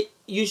here,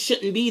 you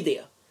shouldn't be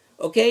there.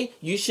 Okay?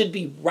 You should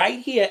be right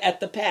here at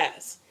the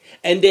past.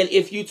 And then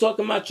if you're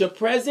talking about your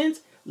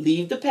present,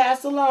 leave the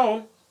past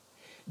alone.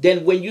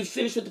 Then when you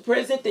finish with the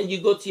present, then you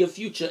go to your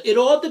future. It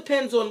all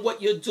depends on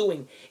what you're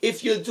doing.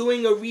 If you're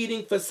doing a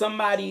reading for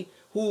somebody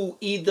who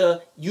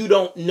either you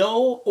don't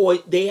know or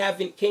they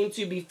haven't came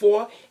to you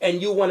before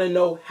and you want to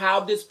know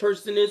how this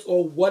person is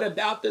or what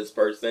about this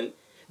person,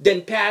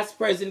 then past,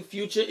 present,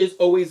 future is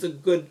always a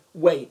good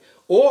way.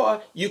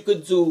 Or you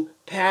could do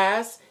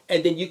past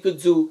and then you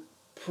could do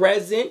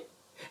present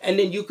and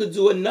then you could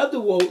do another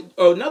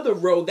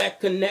row that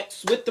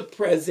connects with the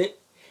present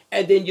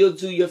and then you'll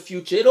do your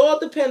future. It all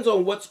depends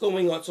on what's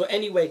going on. So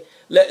anyway,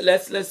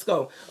 let's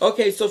go.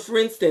 Okay, so for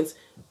instance,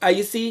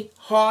 you see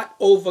heart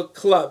over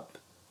club.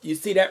 You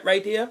see that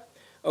right here?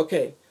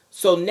 Okay,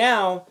 so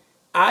now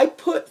I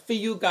put for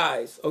you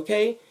guys,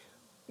 okay?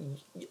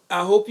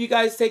 I hope you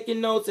guys taking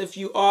notes. If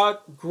you are,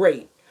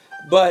 great.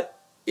 But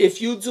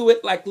if you do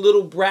it like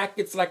little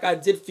brackets like I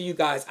did for you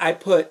guys, I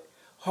put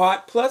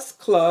heart plus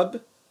club,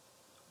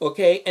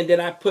 okay? And then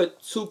I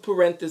put 2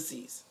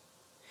 parentheses.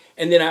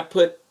 And then I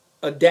put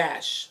a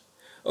dash,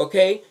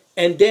 okay?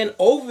 And then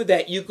over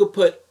that, you could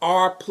put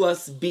R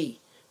plus B,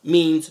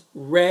 means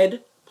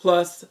red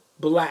plus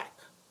black,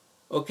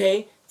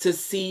 okay? To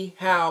see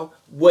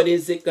what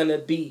is it going to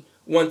be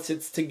once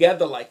it's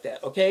together like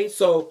that, okay?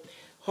 So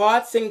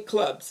hearts and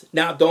clubs.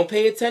 Now, don't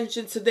pay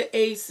attention to the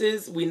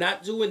aces. We're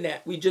not doing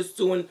that. We're just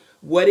doing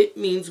what it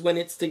means when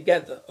it's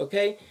together,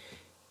 okay?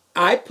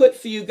 I put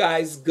for you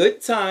guys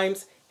good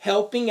times,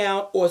 helping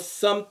out, or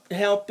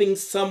helping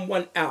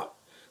someone out.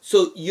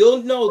 So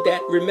you'll know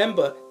that,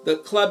 remember, the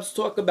clubs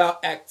talk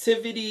about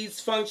activities,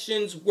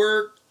 functions,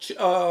 work,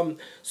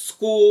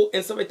 school,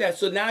 and stuff like that.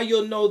 So now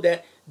you'll know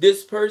that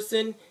this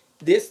person,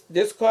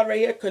 this card right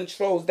here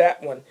controls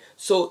that one.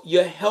 So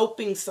you're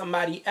helping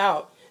somebody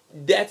out.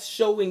 That's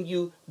showing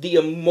you the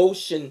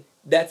emotion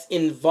that's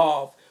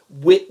involved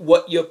with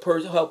what you're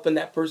helping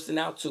that person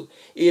out to.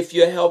 If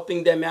you're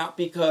helping them out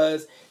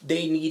because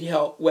they need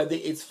help, whether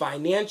it's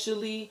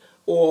financially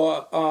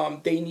or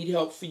they need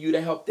help for you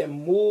to help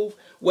them move,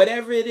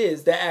 whatever it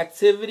is, the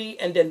activity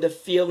and then the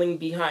feeling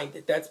behind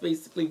it. That's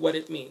basically what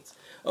it means.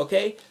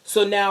 Okay,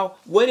 so now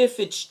what if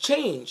it's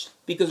changed?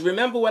 Because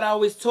remember what I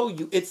always told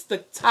you, it's the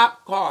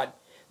top card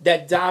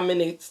that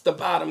dominates the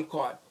bottom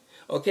card.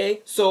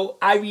 Okay, so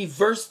I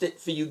reversed it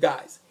for you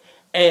guys.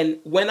 And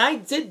when I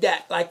did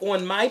that, like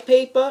on my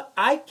paper,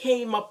 I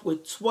came up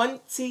with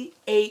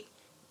 28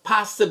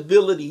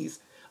 possibilities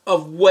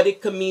of what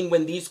it could mean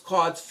when these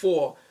cards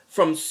fall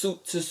from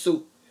suit to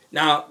suit.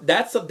 Now,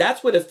 that's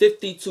with a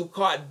 52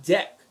 card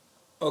deck.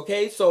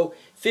 Okay, so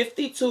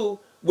 52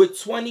 with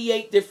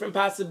 28 different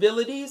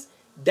possibilities,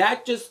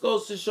 that just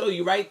goes to show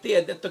you right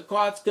there that the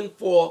cards can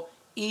fall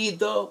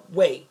either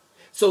way.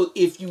 So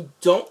if you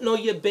don't know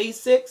your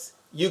basics,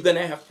 you're going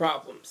to have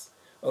problems.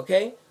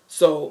 Okay,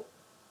 so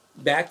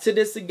back to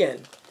this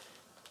again.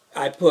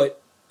 I put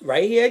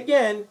right here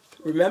again,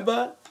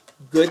 remember,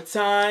 good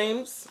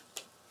times,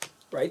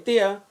 right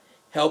there,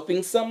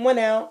 helping someone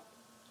out,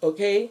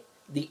 okay,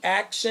 the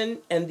action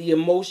and the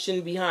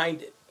emotion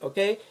behind it,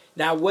 okay.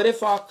 Now, what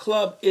if our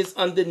club is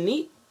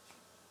underneath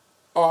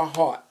our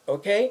heart,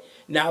 okay?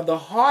 Now, the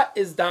heart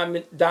is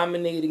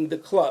dominating the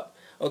club,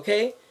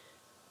 okay?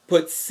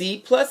 Put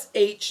C plus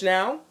H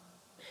now,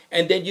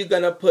 and then you're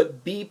going to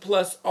put B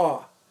plus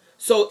R.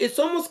 So it's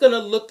almost going to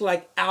look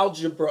like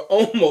algebra,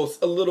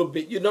 almost a little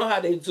bit. You know how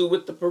they do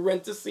with the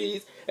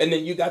parentheses, and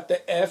then you got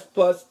the F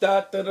plus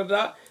dot, da, da,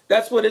 da.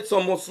 That's what it's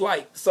almost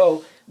like.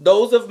 So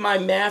those of my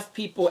math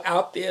people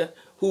out there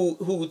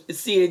who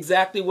see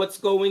exactly what's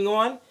going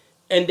on,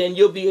 and then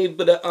you'll be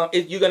able to,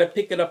 you're going to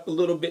pick it up a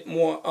little bit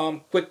more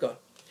quicker.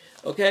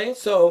 Okay,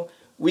 so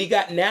we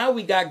got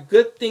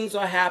good things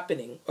are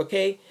happening.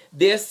 Okay,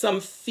 there's some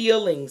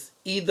feelings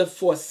either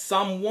for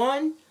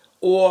someone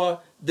or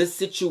the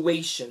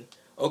situation.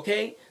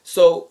 Okay,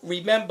 so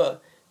remember,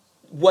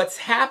 what's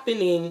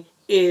happening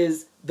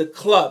is the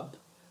club.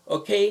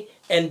 Okay,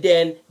 and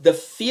then the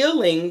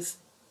feelings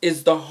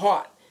is the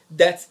heart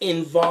that's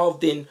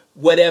involved in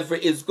whatever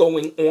is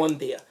going on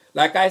there.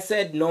 Like I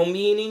said, no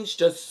meanings,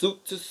 just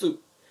suit to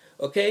suit.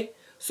 Okay?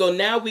 So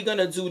now we're going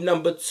to do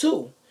number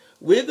 2.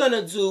 We're going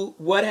to do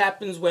what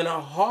happens when a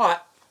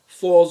heart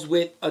falls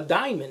with a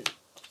diamond.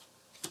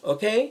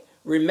 Okay?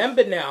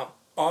 Remember now,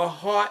 our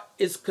heart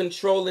is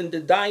controlling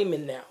the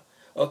diamond now.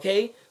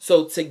 Okay?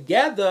 So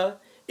together,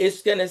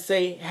 it's going to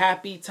say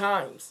happy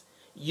times.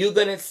 You're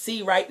going to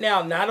see right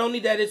now, not only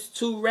that it's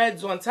 2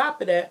 reds on top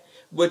of that,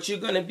 but you're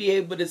going to be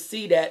able to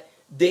see that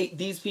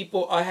these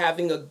people are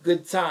having a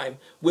good time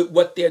with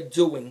what they're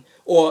doing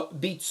or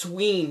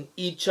between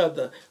each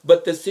other.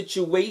 But the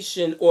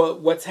situation or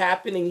what's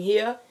happening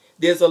here,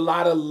 there's a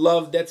lot of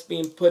love that's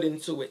being put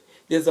into it.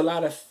 There's a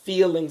lot of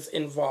feelings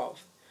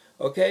involved.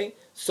 Okay?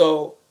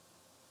 So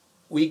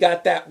we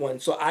got that one.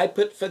 So I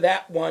put for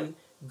that one,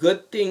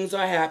 good things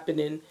are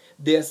happening.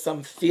 There's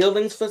some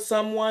feelings for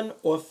someone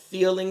or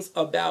feelings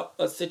about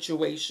a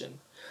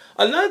situation.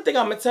 Another thing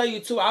I'm gonna tell you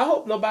too, I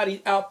hope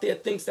nobody out there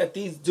thinks that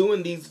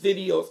doing these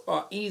videos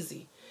are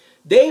easy.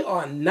 They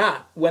are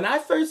not. When I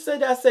first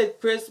said that, I said,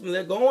 Chris,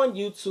 go on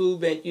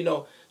YouTube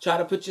and try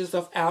to put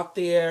yourself out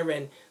there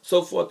and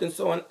so forth and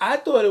so on. I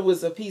thought it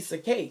was a piece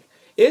of cake.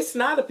 It's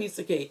not a piece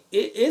of cake.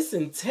 It's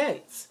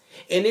intense.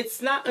 And it's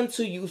not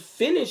until you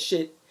finish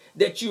it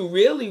that you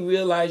really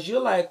realize you're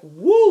like,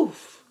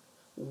 woof,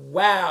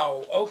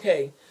 wow,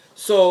 okay.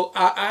 So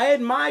I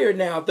admire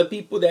now the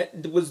people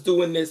that was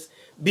doing this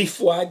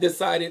before I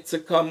decided to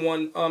come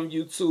on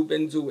YouTube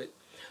and do it.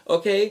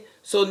 Okay,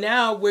 so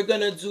now we're going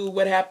to do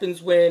what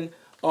happens when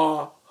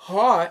our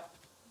heart,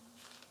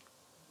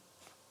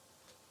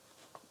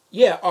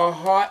 our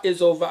heart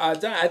is over our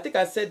dime. I think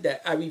I said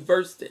that. I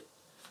reversed it.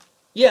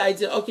 Yeah, I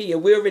did. Okay, yeah,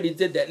 we already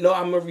did that. No,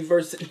 I'm going to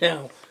reverse it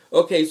now.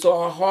 Okay, so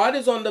our heart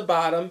is on the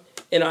bottom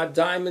and our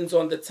diamond's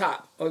on the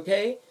top.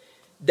 Okay,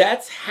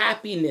 that's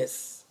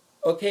happiness.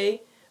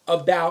 Okay,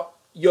 about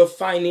your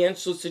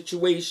financial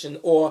situation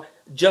or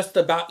just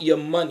about your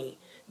money.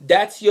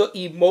 That's your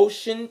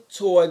emotion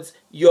towards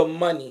your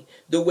money,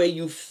 the way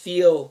you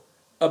feel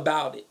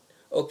about it.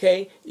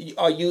 Okay?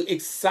 Are you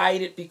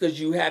excited because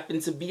you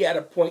happen to be at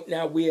a point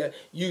now where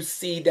you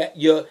see that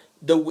your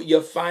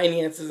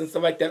finances and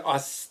stuff like that are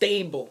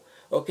stable?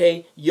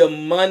 Okay? Your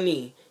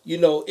money,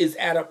 is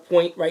at a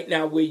point right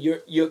now where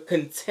you're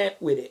content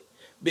with it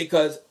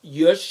because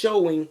you're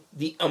showing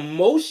the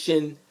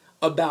emotion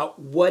about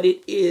what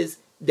it is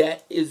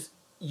that is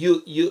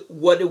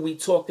what are we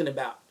talking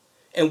about?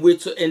 And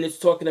and it's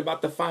talking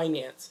about the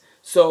finance.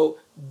 So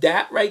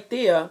that right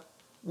there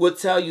will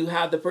tell you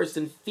how the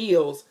person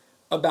feels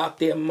about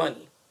their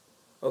money.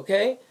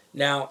 Okay?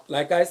 Now,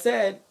 like I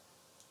said,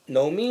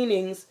 no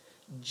meanings,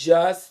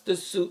 just the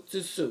suit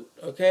to suit.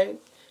 Okay?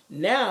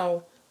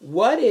 Now,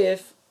 what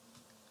if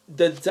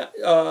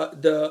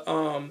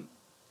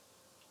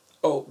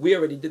oh, we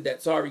already did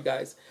that. Sorry,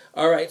 guys.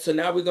 All right, so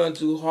now we're going to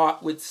do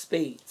heart with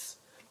spades.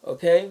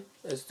 Okay?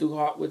 Let's do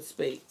heart with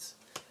spades.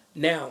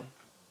 Now,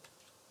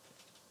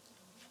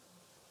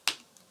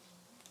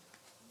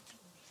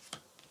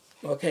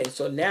 okay,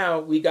 so now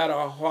we got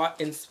our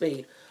heart and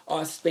spade.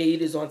 Our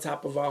spade is on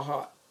top of our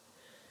heart.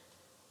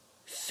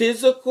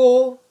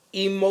 Physical,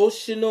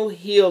 emotional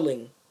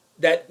healing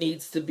that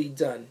needs to be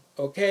done,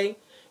 okay?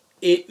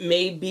 It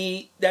may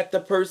be that the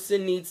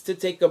person needs to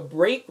take a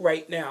break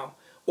right now,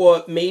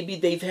 or maybe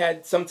they've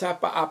had some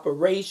type of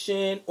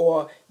operation,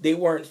 or they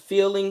weren't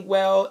feeling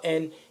well,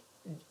 and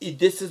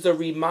this is a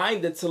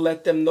reminder to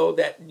let them know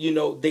that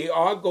they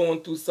are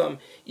going through some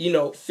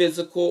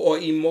physical or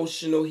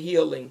emotional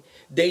healing.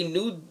 They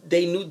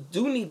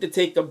do need to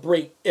take a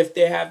break if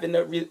they're having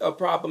a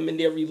problem in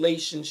their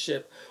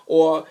relationship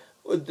or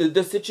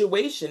the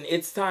situation.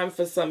 It's time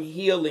for some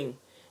healing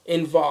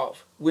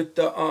involved with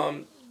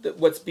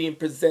what's being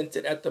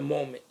presented at the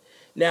moment.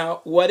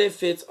 Now, what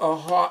if it's a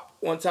heart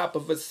on top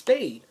of a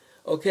spade?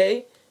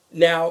 Okay.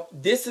 Now,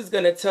 this is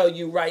going to tell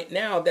you right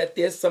now that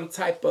there's some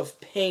type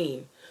of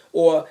pain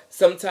or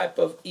some type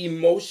of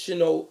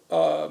emotional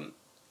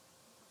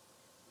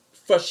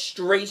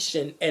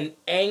frustration and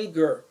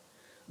anger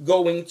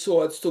going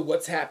to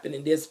what's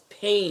happening. There's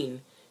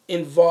pain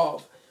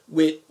involved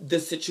with the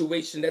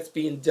situation that's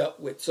being dealt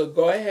with. So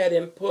go ahead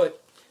and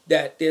put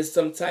that there's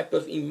some type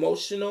of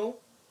emotional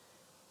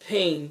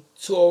pain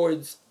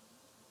towards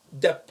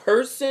the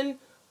person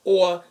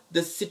or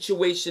the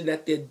situation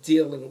that they're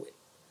dealing with.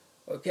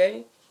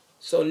 Okay,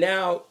 so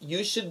now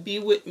you should be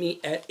with me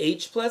at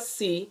H plus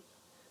C,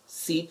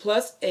 C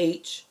plus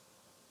H,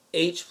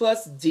 H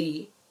plus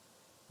D,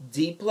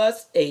 D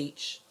plus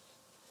H,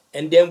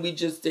 and then we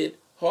just did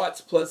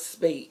hearts plus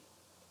spade.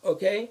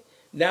 Okay,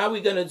 now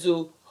we're going to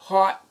do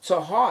heart to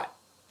heart.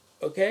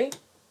 Okay,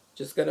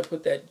 just going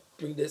to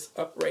bring this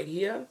up right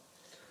here.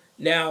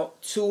 Now,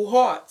 two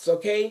hearts,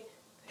 okay,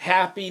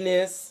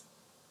 happiness,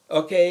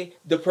 okay,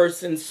 the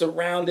person's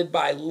surrounded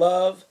by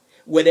love.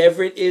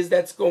 Whatever it is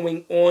that's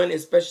going on,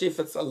 especially if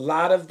it's a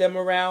lot of them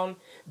around,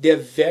 they're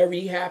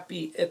very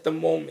happy at the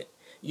moment.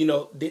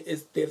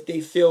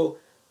 They feel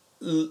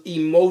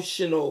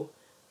emotional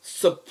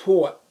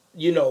support.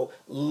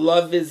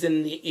 Love is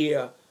in the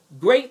air.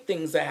 Great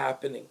things are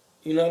happening.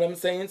 You know what I'm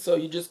saying? So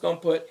you're just going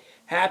to put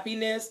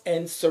happiness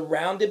and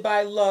surrounded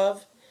by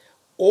love,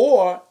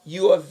 or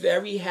you are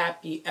very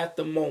happy at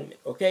the moment,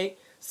 okay?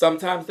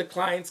 Sometimes the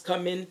clients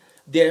come in,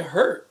 they're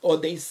hurt or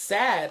they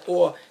sad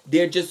or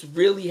they're just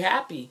really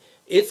happy.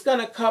 It's going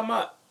to come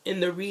up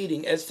in the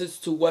reading as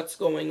to what's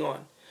going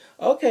on.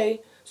 Okay,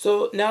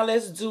 so now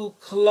let's do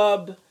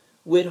club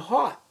with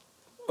heart.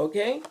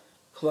 Okay,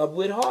 club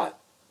with heart.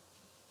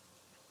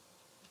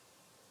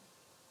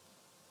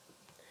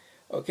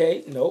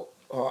 Okay, nope,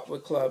 heart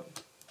with club.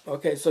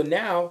 Okay, so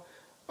now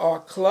our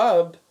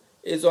club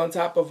is on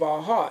top of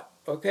our heart.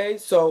 Okay,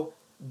 so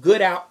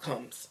good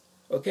outcomes.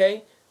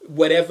 Okay,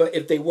 whatever,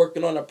 if they're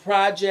working on a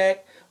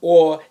project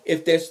or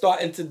if they're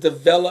starting to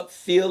develop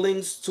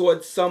feelings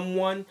towards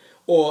someone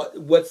or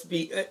what's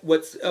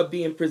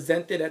being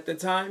presented at the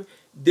time,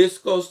 this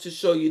goes to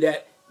show you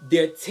that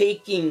they're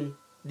taking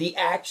the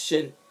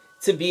action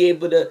to be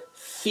able to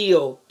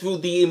feel through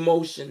the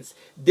emotions.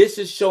 This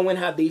is showing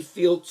how they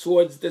feel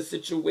towards the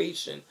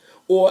situation.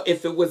 Or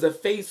if it was a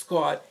face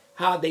card,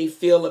 how they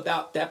feel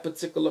about that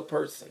particular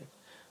person.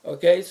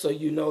 Okay, so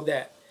you know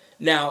that.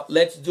 Now,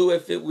 let's do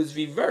if it was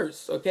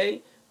reversed.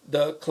 Okay,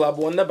 the club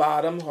on the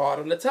bottom, heart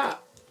on the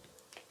top.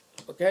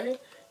 Okay,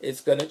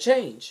 it's going to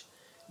change.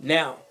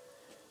 Now,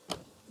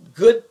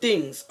 good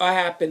things are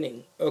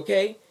happening.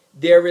 Okay,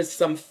 there is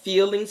some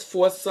feelings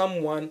for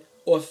someone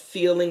or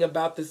feeling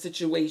about the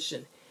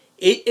situation.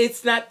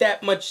 It's not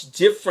that much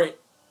different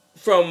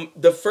from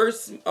the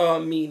first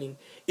meaning.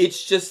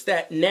 It's just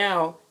that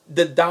now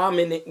the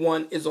dominant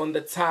one is on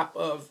the top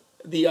of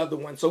the other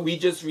one. So we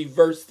just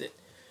reversed it.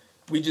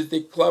 We just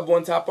did club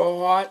on top of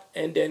heart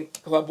and then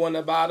club on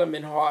the bottom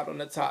and heart on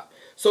the top.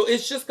 So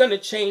it's just going to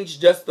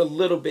change just a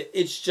little bit.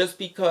 It's just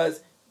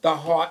because the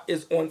heart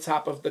is on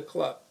top of the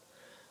club.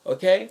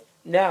 Okay?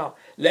 Now,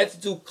 let's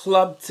do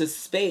club to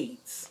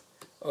spades.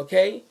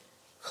 Okay?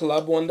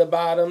 Club on the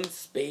bottom,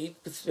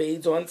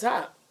 spades on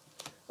top.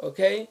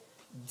 Okay?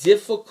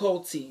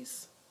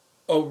 Difficulties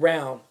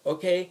around.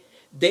 Okay?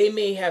 They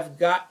may have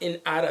gotten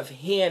out of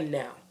hand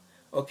now.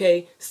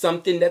 Okay?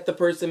 Something that the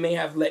person may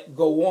have let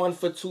go on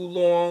for too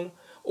long,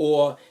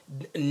 or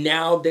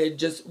now they're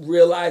just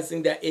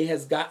realizing that it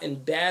has gotten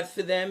bad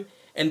for them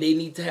and they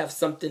need to have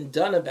something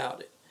done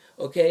about it.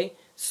 Okay?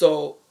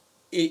 So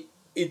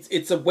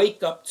it's a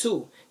wake up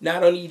too.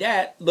 Not only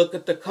that, look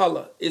at the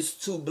color. It's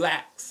two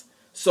blacks.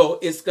 So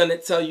it's going to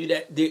tell you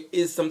that there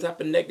is some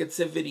type of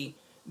negativity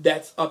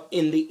that's up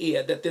in the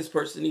air that this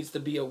person needs to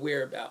be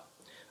aware about.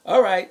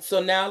 All right,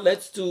 so now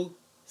let's do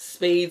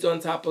spades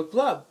on top of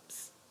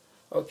clubs.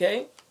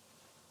 Okay?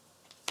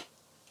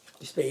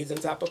 Spades on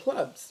top of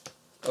clubs.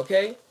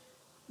 Okay?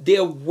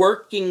 They're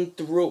working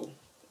through.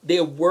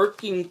 They're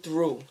working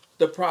through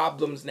the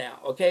problems now.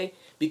 Okay?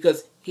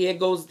 Because here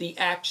goes the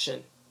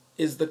action.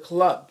 Is the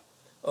club.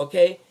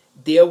 Okay?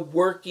 They're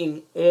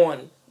working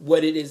on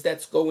what it is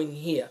that's going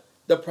here.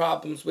 The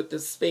problems with the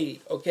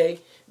spade. Okay?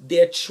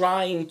 They're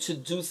trying to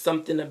do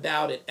something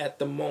about it at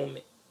the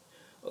moment.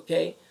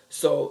 Okay?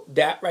 So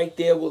that right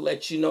there will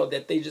let you know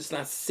that they're just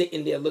not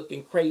sitting there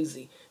looking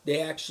crazy.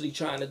 They're actually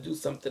trying to do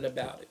something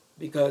about it.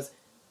 Because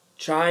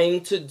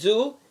trying to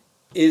do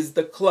is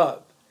the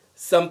club.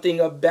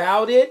 Something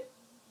about it,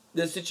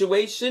 the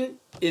situation,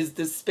 is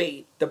the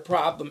spade, the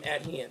problem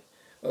at hand.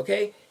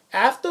 Okay?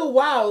 After a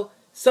while,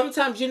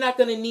 sometimes you're not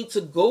going to need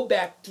to go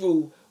back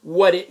through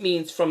what it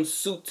means from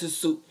suit to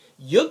suit.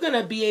 You're going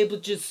to be able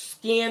to just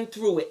scan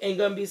through it and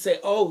going to be say,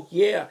 oh,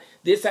 yeah,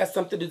 this has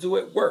something to do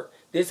at work.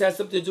 This has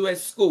something to do at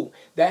school.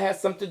 That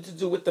has something to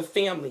do with the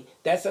family.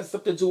 That has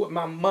something to do with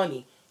my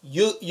money.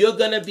 You're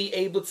going to be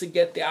able to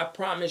get there, I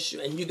promise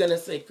you. And you're going to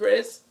say,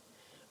 Chris,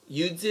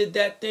 you did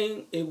that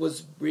thing. It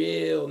was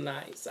real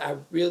nice. I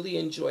really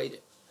enjoyed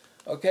it.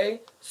 Okay?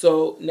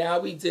 So now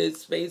we did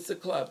spades to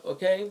club.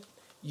 Okay?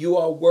 You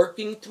are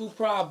working through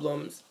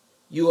problems.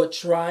 You are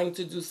trying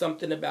to do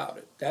something about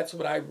it. That's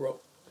what I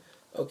wrote.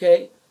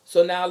 Okay?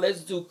 So now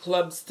let's do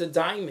clubs to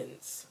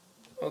diamonds.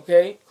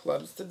 Okay?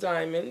 Clubs to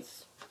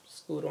diamonds.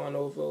 Scoot on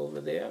over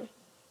there.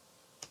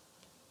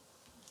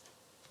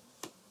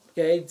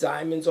 Okay?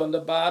 Diamonds on the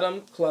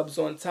bottom. Clubs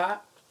on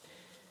top.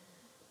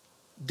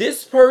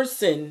 This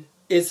person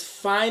is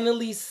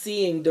finally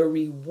seeing the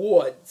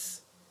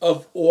rewards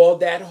of all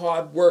that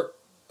hard work.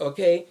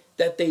 Okay?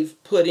 That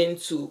they've put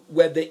into,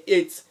 whether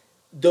it's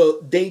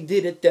they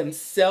did it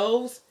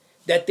themselves,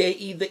 that they're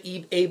either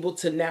able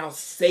to now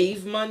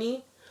save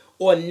money,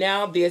 or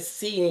now they're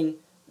seeing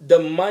the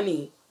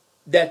money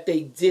that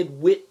they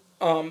did with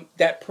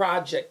that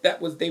project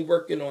that was they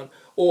working on,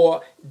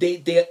 or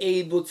they're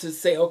able to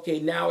say, okay,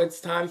 now it's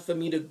time for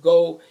me to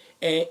go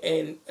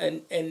and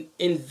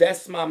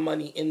invest my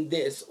money in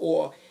this,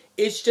 or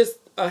it's just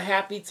a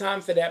happy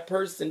time for that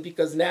person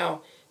because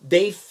now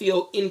they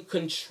feel in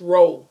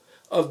control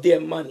of their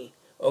money.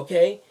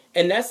 Okay?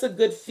 And that's a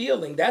good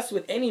feeling. That's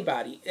with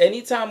anybody.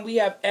 Anytime we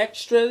have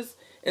extras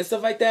and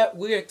stuff like that,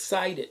 we're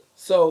excited.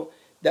 So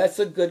that's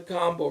a good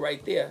combo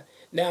right there.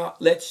 Now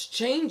let's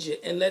change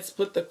it and let's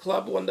put the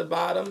club on the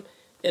bottom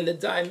and the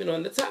diamond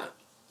on the top.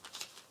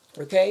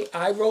 Okay?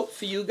 I wrote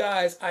for you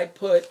guys, I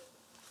put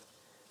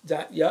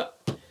that, yep.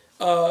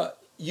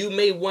 You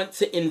may want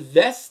to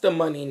invest the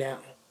money now.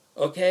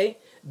 Okay?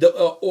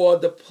 Or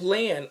the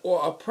plan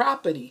or a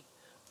property.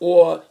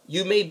 Or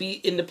you may be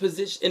in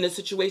a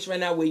situation right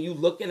now where you're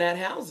looking at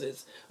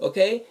houses.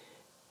 Okay?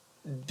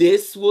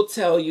 This will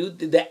tell you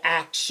the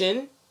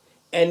action,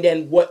 and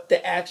then what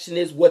the action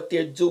is, what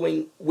they're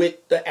doing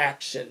with the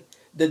action,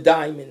 the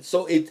diamond.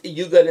 So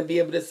you're going to be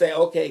able to say,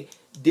 okay,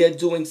 they're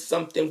doing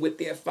something with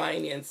their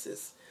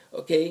finances.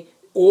 Okay?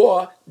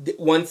 Or,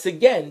 once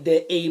again,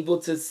 they're able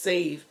to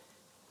save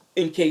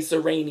in case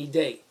of rainy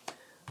day.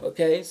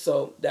 Okay?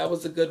 So that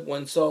was a good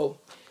one. So,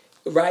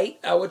 right,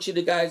 I want you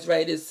to guys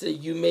write is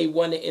you may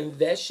want to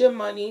invest your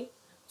money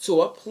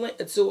to a plan,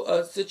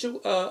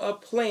 a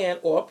plan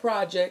or a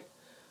project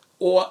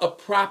or a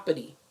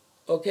property,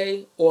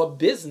 okay, or a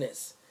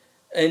business,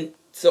 and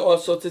so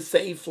also to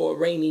save for a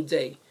rainy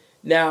day.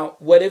 Now,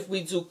 what if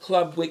we do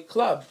club with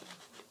club?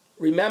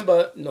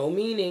 Remember, no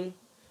meaning,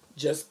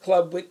 just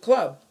club with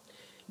club.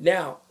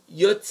 Now,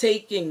 you're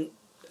taking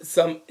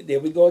some, there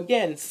we go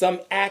again, some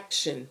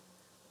action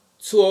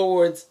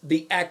towards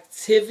the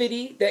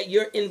activity that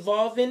you're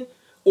involved in,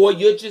 or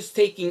you're just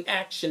taking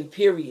action,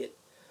 period.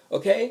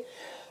 Okay?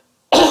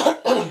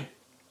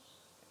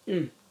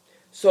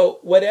 So,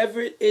 whatever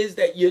it is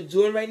that you're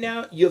doing right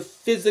now, you're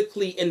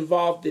physically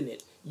involved in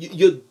it.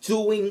 You're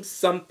doing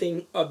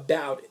something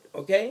about it.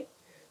 Okay?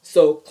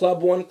 So,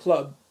 club one,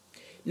 club.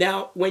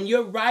 Now, when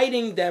you're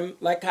writing them,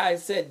 like I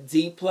said,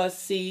 D plus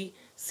C,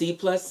 C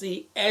plus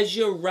C, as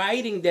you're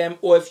writing them,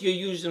 or if you're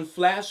using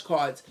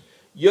flashcards,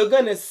 you're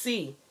going to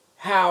see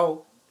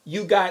how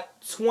you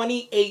got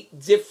 28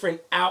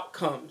 different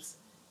outcomes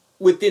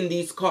within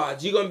these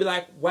cards. You're going to be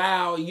like,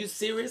 wow, are you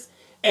serious?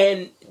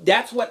 And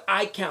that's what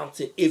I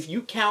counted. If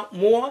you count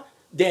more,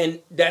 then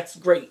that's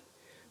great.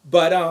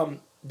 But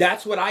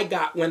that's what I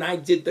got when I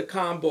did the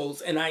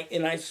combos, and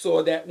I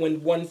saw that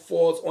when one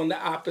falls on the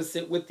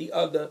opposite with the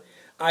other,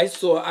 I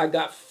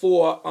got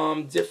four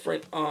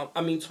different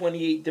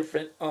 28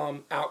 different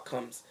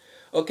outcomes.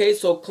 Okay,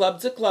 so club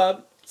to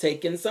club,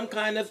 taking some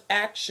kind of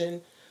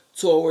action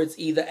towards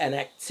either an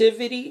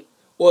activity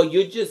or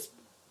you're just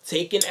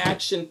taking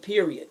action,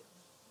 period.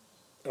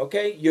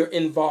 Okay, you're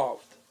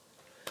involved.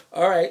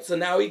 All right, so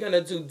now we're going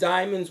to do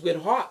diamonds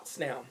with hearts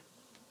now.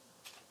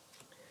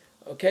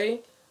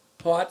 Okay,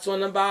 hearts on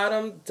the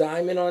bottom,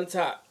 diamond on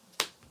top.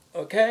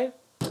 Okay,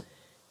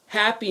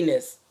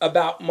 happiness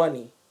about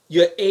money.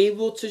 You're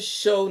able to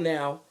show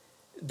now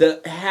the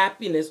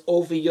happiness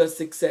over your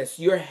success.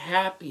 You're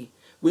happy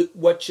with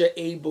what you're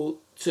able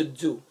to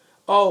do.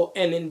 Oh,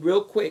 and then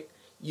real quick,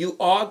 you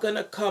are going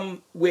to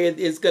come where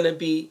there's going to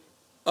be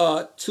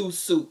two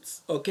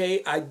suits.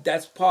 Okay,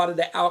 that's part of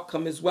the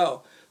outcome as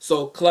well.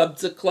 So club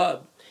to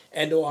club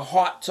and or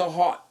heart to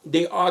heart,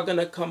 they are going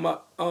to come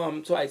up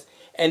twice.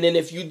 And then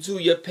if you do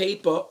your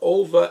paper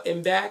over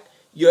and back,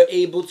 you're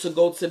able to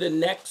go to the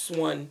next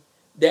one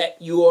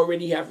that you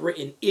already have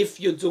written if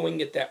you're doing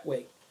it that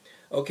way.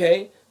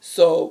 Okay,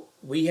 so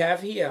we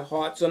have here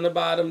hearts on the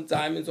bottom,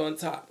 diamonds on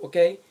top.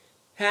 Okay,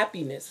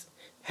 happiness,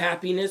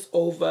 happiness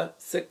over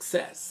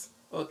success.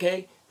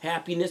 Okay,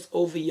 happiness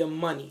over your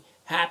money,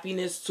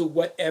 happiness to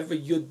whatever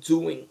you're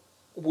doing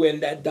when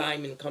that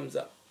diamond comes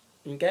up.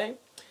 Okay,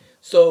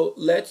 so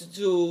let's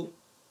do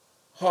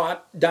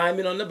heart,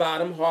 diamond on the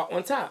bottom, heart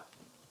on top.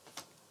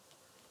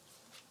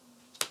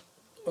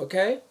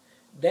 Okay,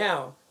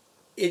 now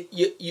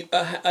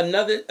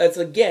another, it's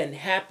again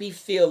happy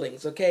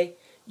feelings. Okay,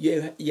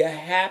 you're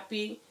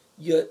happy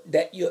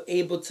that you're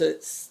able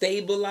to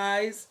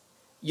stabilize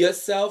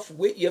yourself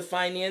with your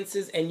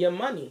finances and your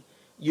money.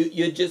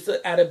 You're just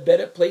at a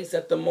better place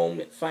at the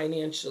moment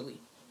financially.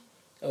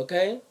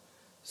 Okay,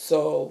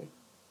 so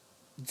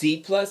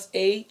D plus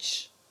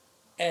H,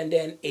 and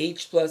then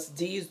H plus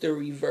D is the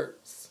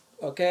reverse.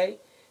 Okay,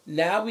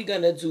 now we're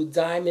gonna do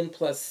diamond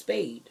plus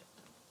spade.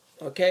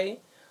 Okay,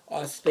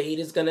 our spade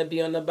is going to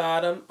be on the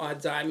bottom, our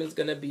diamond is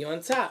going to be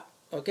on top.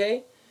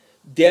 Okay,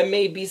 there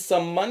may be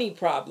some money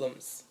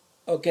problems.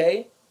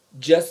 Okay,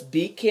 just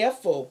be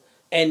careful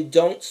and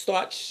don't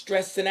start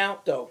stressing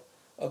out though.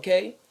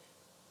 Okay,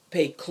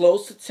 pay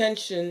close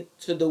attention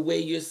to the way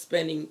you're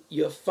spending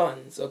your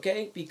funds.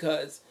 Okay,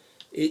 because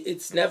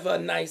it's never a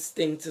nice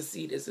thing to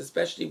see this,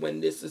 especially when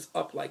this is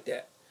up like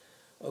that.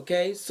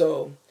 Okay,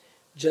 so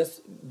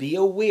just be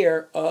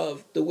aware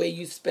of the way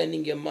you're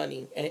spending your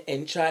money,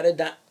 and try to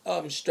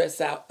not stress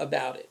out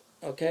about it.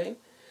 Okay,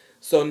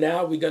 so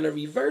now we're going to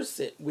reverse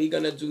it. We're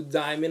going to do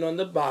diamond on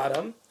the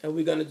bottom and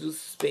we're going to do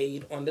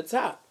spade on the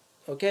top.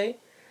 Okay,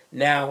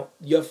 now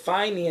your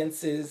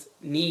finances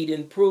need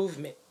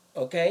improvement.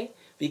 Okay,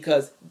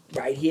 because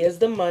right here's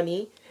the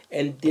money,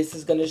 and this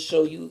is going to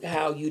show you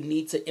how you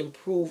need to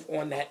improve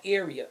on that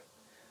area.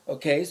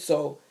 Okay,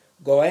 so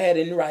go ahead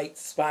and write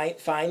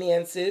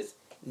finances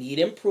need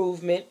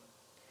improvement.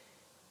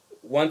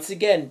 Once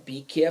again,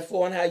 be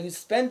careful on how you're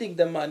spending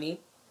the money,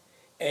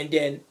 and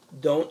then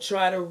don't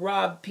try to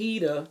rob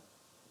Peter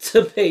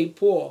to pay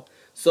Paul.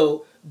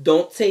 So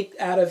don't take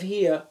out of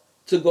here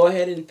to go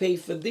ahead and pay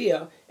for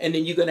there, and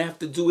then you're going to have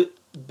to do it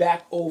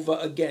back over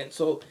again.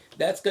 So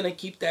that's going to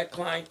keep that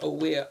client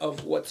aware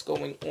of what's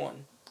going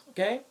on.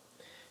 Okay,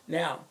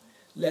 now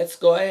let's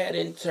go ahead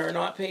and turn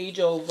our page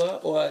over,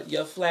 or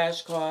your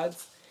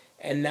flashcards,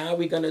 and now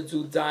we're going to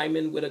do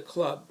diamond with a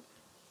club.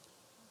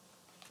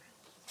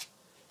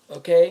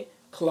 Okay,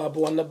 club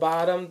on the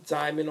bottom,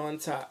 diamond on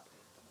top.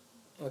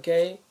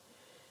 Okay,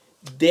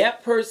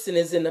 that person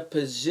is in a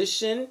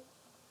position,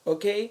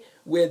 okay,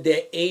 where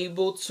they're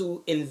able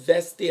to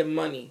invest their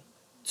money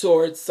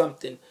towards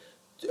something,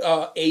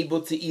 able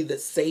to either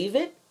save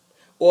it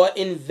or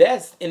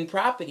invest in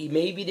property.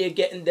 Maybe they're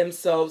getting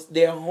themselves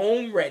their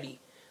home ready,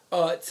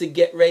 to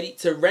get ready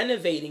to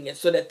renovating it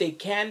so that they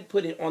can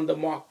put it on the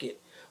market,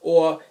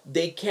 or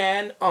they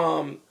can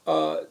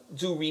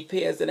do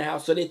repairs in the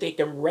house so that they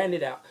can rent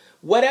it out.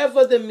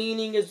 Whatever the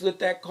meaning is with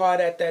that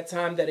card at that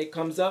time that it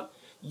comes up,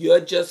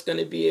 you're just going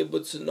to be able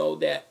to know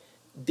that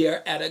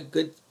they're at a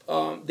good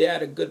they're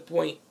at a good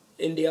point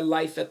in their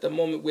life at the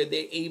moment where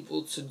they're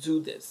able to do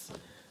this.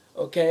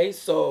 Okay,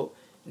 so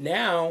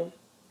now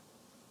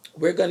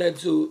we're gonna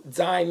do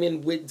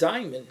diamond with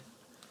diamond.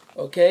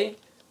 Okay,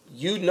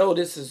 you know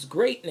this is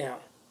great now.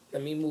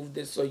 Let me move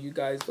this so you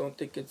guys don't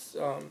think it's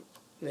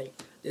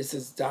this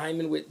is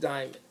diamond with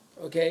diamond.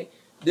 Okay,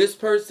 this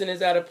person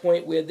is at a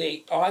point where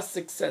they are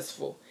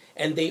successful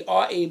and they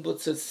are able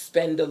to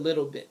spend a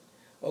little bit.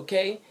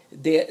 Okay,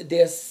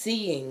 they're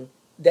seeing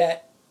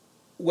that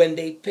when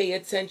they pay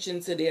attention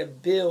to their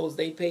bills,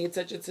 they pay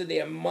attention to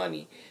their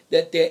money,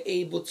 that they're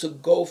able to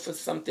go for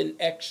something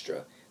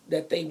extra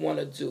that they want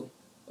to do.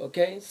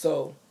 Okay,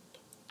 so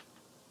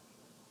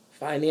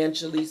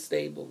financially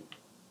stable.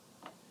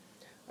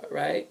 All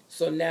right,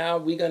 so now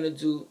we're going to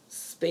do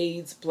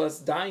spades plus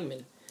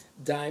diamond.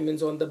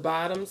 Diamonds on the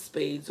bottom,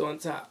 spades on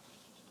top.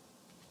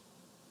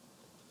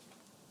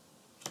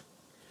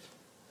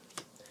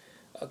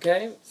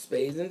 Okay,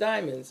 spades and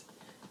diamonds.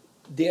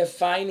 Their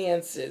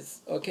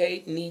finances,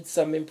 okay, need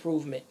some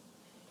improvement.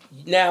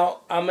 Now,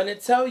 I'm going to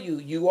tell you,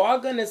 you are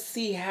going to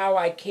see how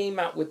I came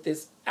out with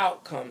this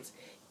outcomes.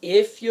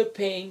 If you're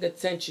paying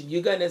attention,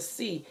 you're going to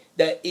see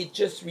that it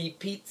just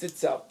repeats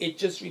itself. It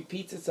just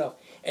repeats itself.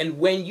 And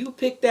when you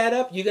pick that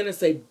up, you're going to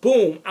say,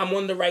 boom, I'm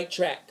on the right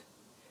track.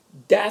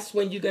 That's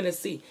when you're going to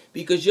see.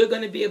 Because you're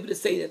going to be able to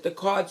say that the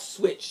cards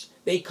switch.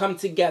 They come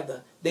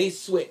together. They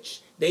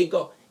switch. They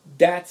go.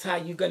 That's how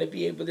you're going to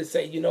be able to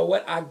say, you know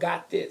what? I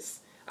got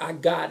this. I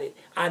got it.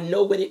 I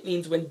know what it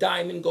means when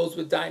diamond goes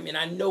with diamond.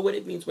 I know what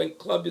it means when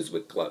club is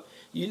with club.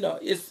 You know,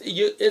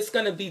 it's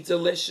going to be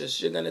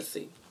delicious. You're going to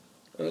see.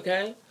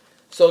 Okay?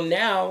 So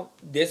now,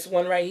 this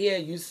one right here,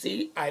 you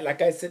see,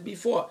 like I said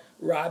before,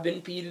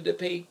 robbing Peter to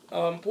pay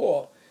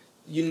Paul.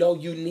 You know,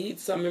 you need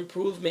some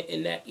improvement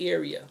in that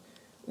area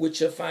with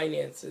your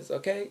finances.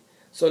 Okay?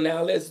 So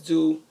now let's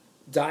do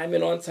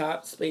diamond on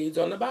top, spades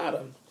on the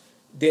bottom.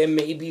 There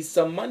may be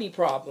some money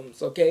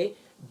problems. Okay?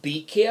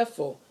 Be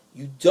careful.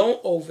 You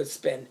don't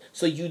overspend,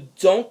 so you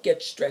don't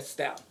get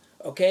stressed out,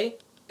 okay?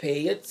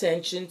 Pay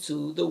attention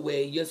to the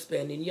way you're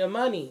spending your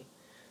money,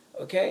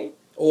 okay?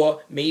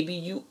 Or maybe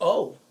you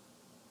owe,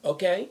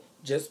 okay?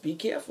 Just be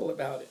careful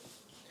about it.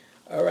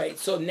 All right,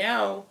 so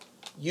now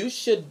you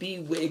should be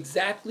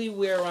exactly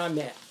where I'm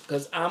at,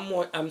 because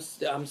I'm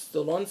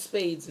still on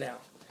spades now,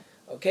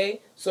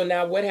 okay? So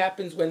now what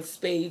happens when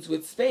spades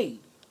with spade?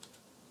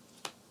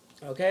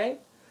 Okay?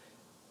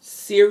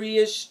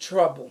 Serious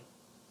trouble.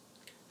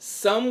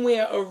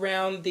 Somewhere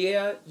around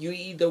there, you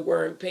either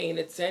weren't paying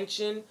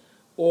attention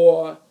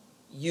or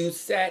you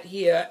sat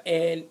here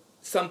and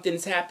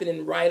something's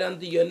happening right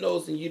under your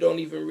nose and you don't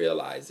even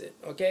realize it,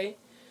 okay?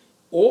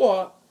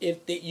 Or if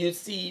you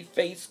see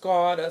face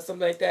card or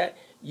something like that,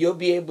 you'll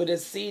be able to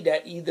see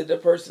that either the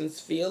person's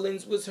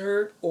feelings was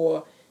hurt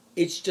or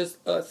it's just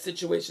a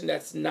situation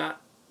that's not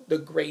the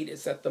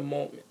greatest at the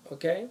moment,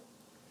 okay?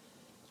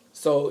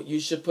 So you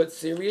should put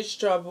serious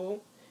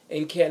trouble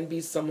and can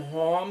be some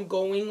harm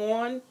going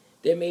on.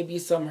 There may be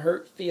some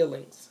hurt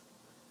feelings.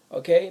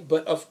 Okay?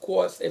 But of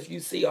course, if you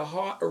see a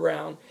heart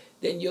around,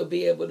 then you'll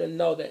be able to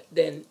know that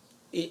then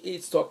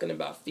it's talking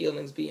about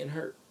feelings being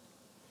hurt.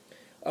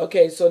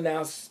 Okay, so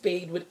now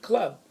spade with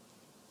club.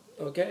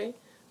 Okay?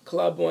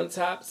 Club on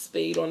top,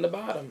 spade on the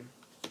bottom.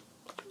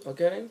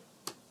 Okay?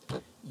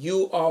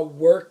 You are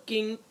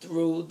working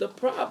through the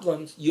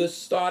problems. You're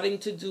starting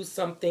to do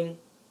something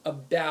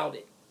about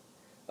it.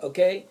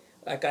 Okay?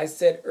 Like I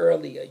said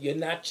earlier, you're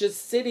not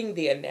just sitting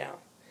there now.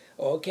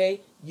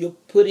 Okay? You're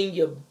putting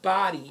your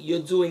body, you're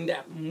doing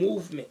that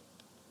movement.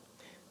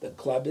 The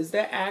club is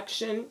the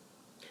action.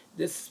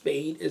 The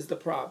spade is the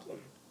problem.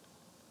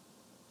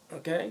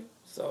 Okay?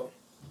 So,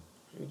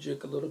 let me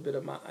drink a little bit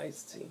of my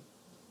iced tea.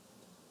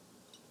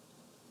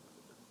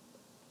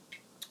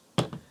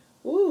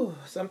 Ooh,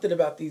 something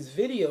about these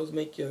videos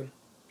make your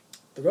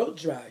throat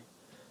dry.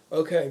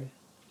 Okay.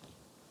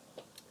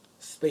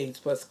 Spades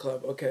plus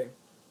club. Okay.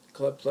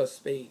 Club plus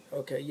spade.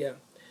 Okay, yeah.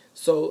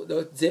 So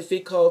the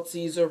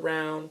difficulties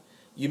around,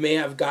 you may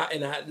have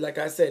gotten, like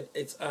I said,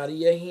 it's out of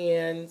your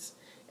hands.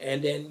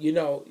 And then, you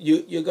know,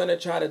 you're going to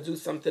try to do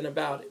something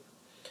about it.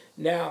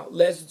 Now,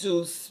 let's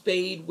do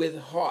spade with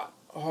heart.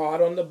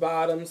 Heart on the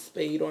bottom,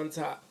 spade on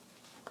top.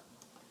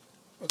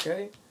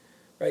 Okay?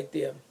 Right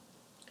there.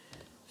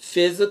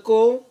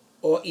 Physical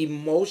or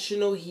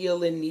emotional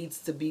healing needs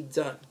to be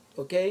done.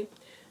 Okay?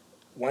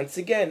 Once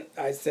again,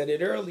 I said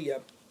it earlier.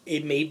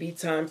 It may be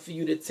time for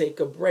you to take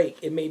a break.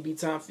 It may be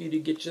time for you to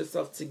get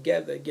yourself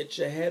together, get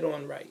your head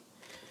on right.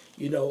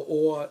 You know,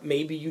 or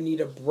maybe you need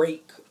a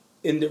break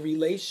in the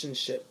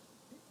relationship.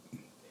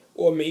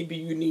 Or maybe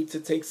you need to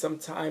take some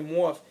time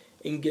off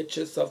and get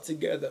yourself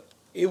together.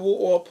 It will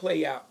all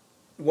play out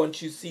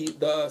once you see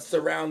the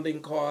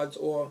surrounding cards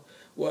or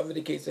whatever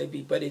the case may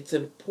be. But it's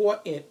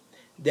important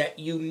that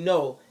you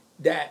know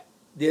that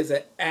there's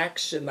an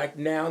action, like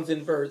nouns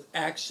and verbs,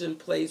 action,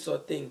 place, or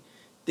thing.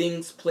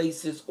 Things,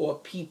 places, or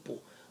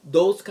people.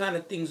 Those kind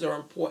of things are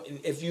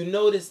important. If you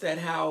notice that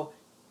how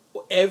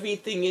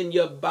everything in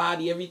your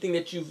body, everything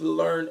that you've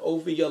learned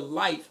over your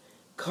life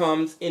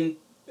comes in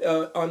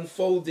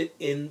unfolded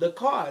in the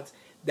cards.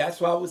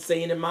 That's why I was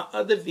saying in my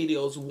other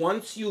videos,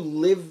 once you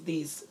live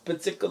these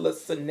particular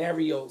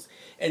scenarios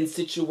and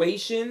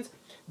situations,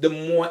 the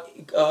more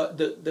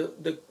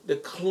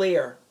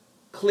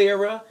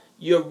clearer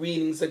your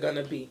readings are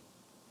gonna be,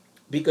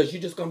 because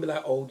you're just gonna be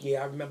like, oh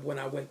yeah, I remember when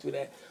I went through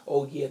that.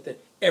 Oh yeah,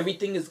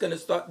 everything is gonna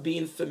start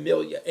being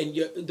familiar, and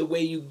the way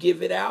you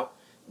give it out,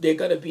 they're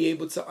gonna be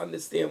able to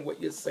understand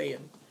what you're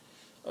saying.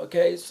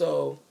 Okay,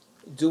 so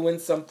doing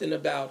something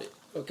about it.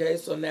 Okay,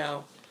 so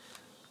now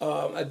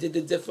I did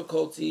the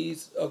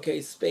difficulties.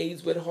 Okay,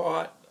 spades with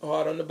heart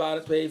on the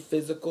bottom spade,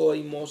 physical,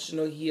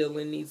 emotional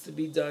healing needs to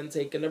be done,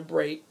 taking a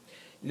break.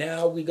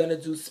 Now we're gonna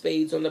do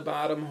spades on the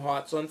bottom,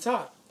 hearts on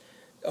top.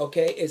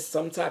 Okay, it's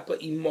some type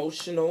of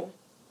emotional,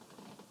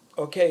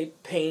 okay,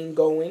 pain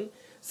going,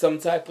 some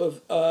type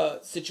of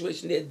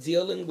situation they're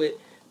dealing with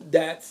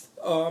that's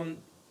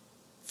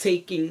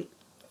taking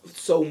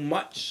so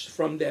much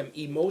from them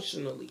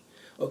emotionally,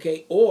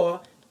 okay,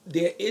 or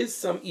there is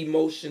some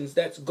emotions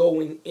that's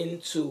going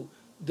into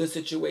the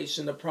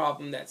situation, the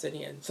problem that's at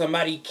hand.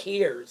 Somebody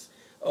cares,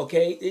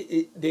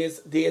 okay,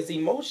 there's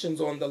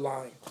emotions on the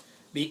line,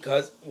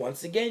 because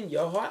once again,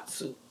 your heart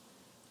suit,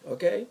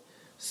 okay.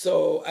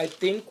 So I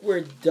think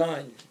we're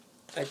done.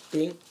 I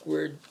think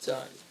we're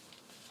done.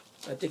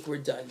 I think we're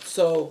done.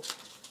 So,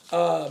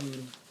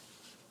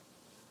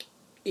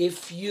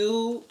 if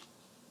you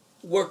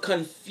were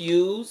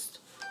confused,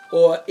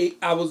 or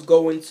I was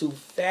going too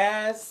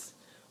fast,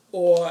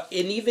 and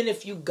even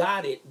if you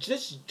got it,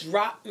 just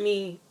drop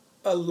me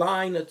a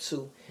line or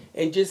two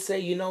and just say,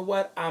 you know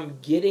what, I'm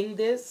getting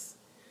this,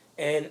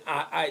 and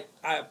I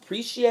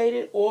appreciate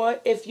it.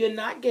 Or if you're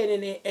not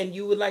getting it and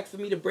you would like for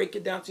me to break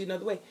it down to you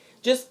another way,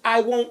 just, I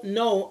won't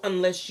know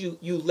unless you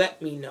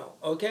let me know,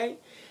 okay?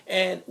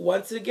 And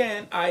once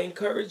again, I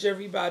encourage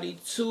everybody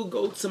to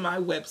go to my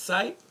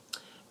website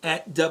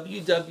at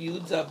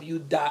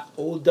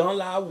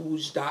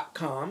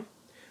www.audanlarouge.com,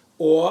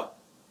 or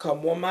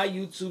come on my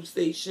YouTube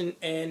station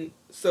and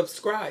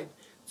subscribe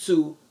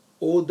to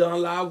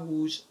Audan La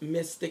Rouge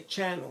Mystic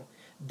Channel.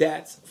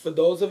 That's for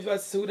those of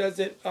us who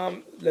doesn't,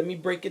 let me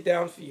break it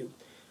down for you.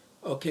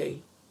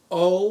 Okay,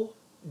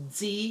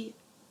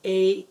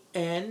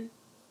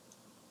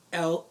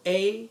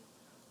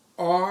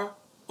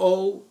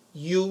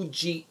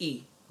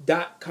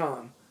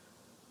 ODANLAROUGE.com,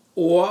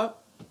 or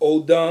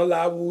Audan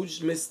La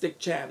Rouge Mystic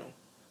Channel.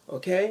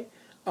 Okay?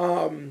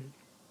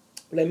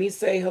 Let me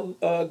say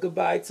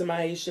goodbye to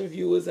my Haitian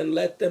viewers and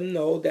let them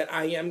know that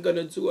I am going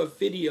to do a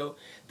video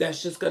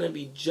that's just going to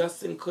be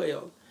just in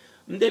Creole.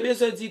 M'debe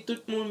se di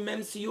tout moun,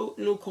 même si yo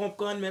nou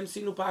kompren, même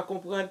si nou pa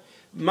kompren,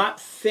 m'a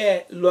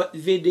fait l'autre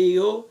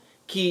vidéo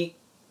qui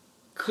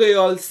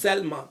créole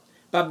seulement.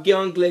 Pas gen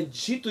anglais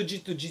du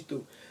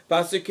tout.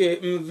 Parce que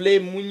m'vle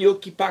moun yo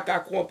qui pa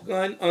ka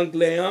comprendre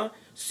anglais an,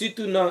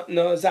 surtout dans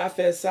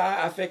affaire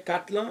ça, affaire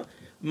 4 lan,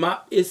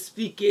 m'a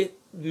expliqué,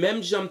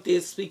 même j'aime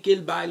t'expliquer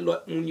le bail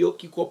l'autre moun yo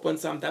qui comprend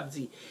ça m't'a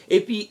dit.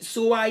 Et puis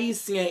sou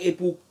haïtien, et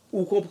pour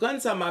ou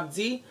comprendre ça m'a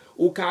dit,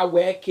 ou ka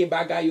wè ke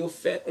bagay yo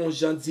fait en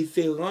gens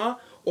différents,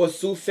 ou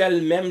sou fait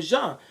le même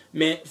genre.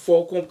 Mais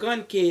faut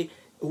comprendre que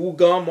ou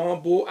gan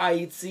mambo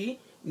Haïti,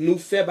 nous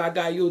fait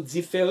bagay yo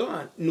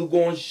différent. Nous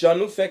gon gens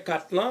nous fait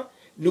 4 ans,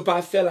 nous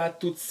pas fait la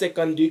toute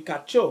 52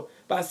 4 yo.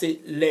 Parce que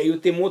les yo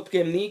te montre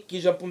m'ni qui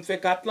j'en pour me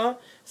faire 4 ans,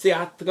 c'est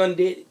à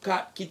 32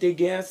 4 qui te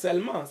gagne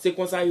seulement. C'est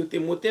comme ça yo te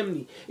montre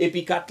m'ni. Et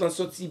puis 4 ans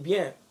sorti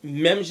bien.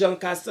 Même j'en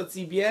ka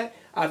sorti bien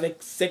avec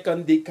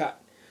 52 4.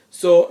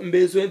 So,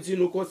 besoin de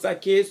nous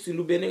consacrer, si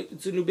nous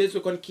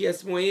besoin qui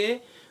est moyen,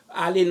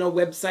 allez dans le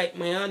website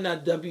moyen,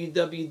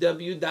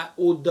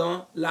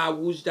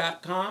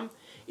 www.audanlarouge.com,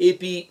 et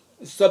puis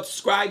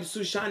subscribe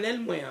sur channel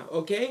moyen,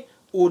 ok?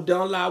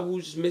 Audan La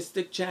Rouge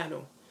Mystic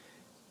Channel.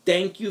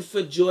 Thank you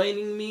for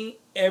joining me,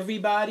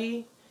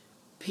 everybody.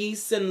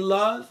 Peace and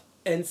love,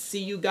 and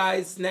see you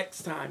guys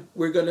next time.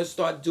 We're going to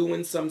start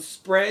doing some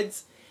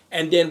spreads,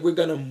 and then we're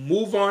going to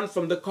move on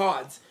from the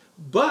cards.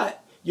 But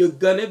you're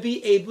going to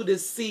be able to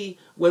see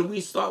when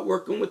we start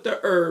working with the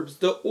herbs,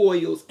 the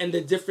oils, and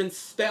the different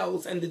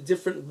spells and the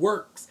different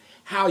works,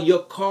 how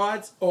your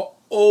cards are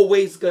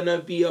always going to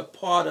be a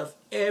part of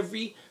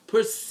every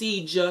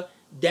procedure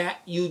that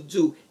you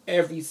do,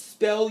 every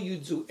spell you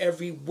do,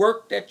 every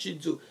work that you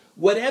do.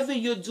 Whatever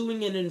you're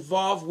doing and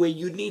involved where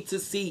you need to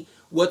see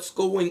what's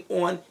going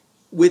on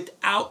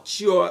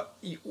without your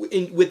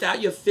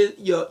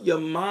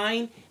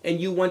mind,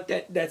 and you want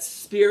that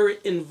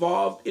spirit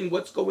involved in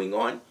what's going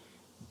on,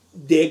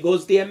 there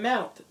goes their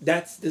mouth.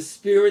 That's the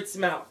spirit's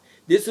mouth.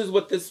 This is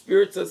what the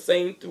spirits are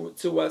saying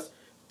to us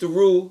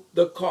through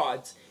the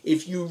cards.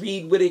 If you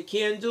read with a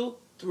candle,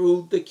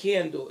 through the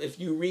candle. If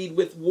you read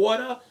with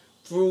water,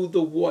 through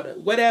the water.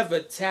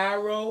 Whatever,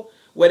 tarot,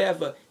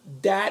 whatever.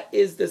 That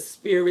is the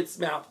spirit's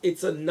mouth.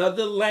 It's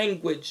another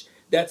language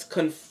that's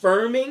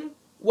confirming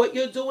what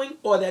you're doing,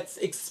 or that's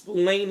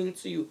explaining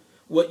to you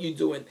what you're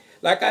doing.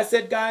 Like I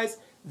said, guys,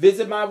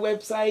 visit my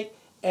website,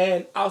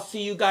 and I'll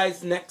see you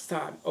guys next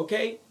time,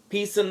 okay?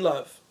 Peace and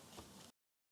love.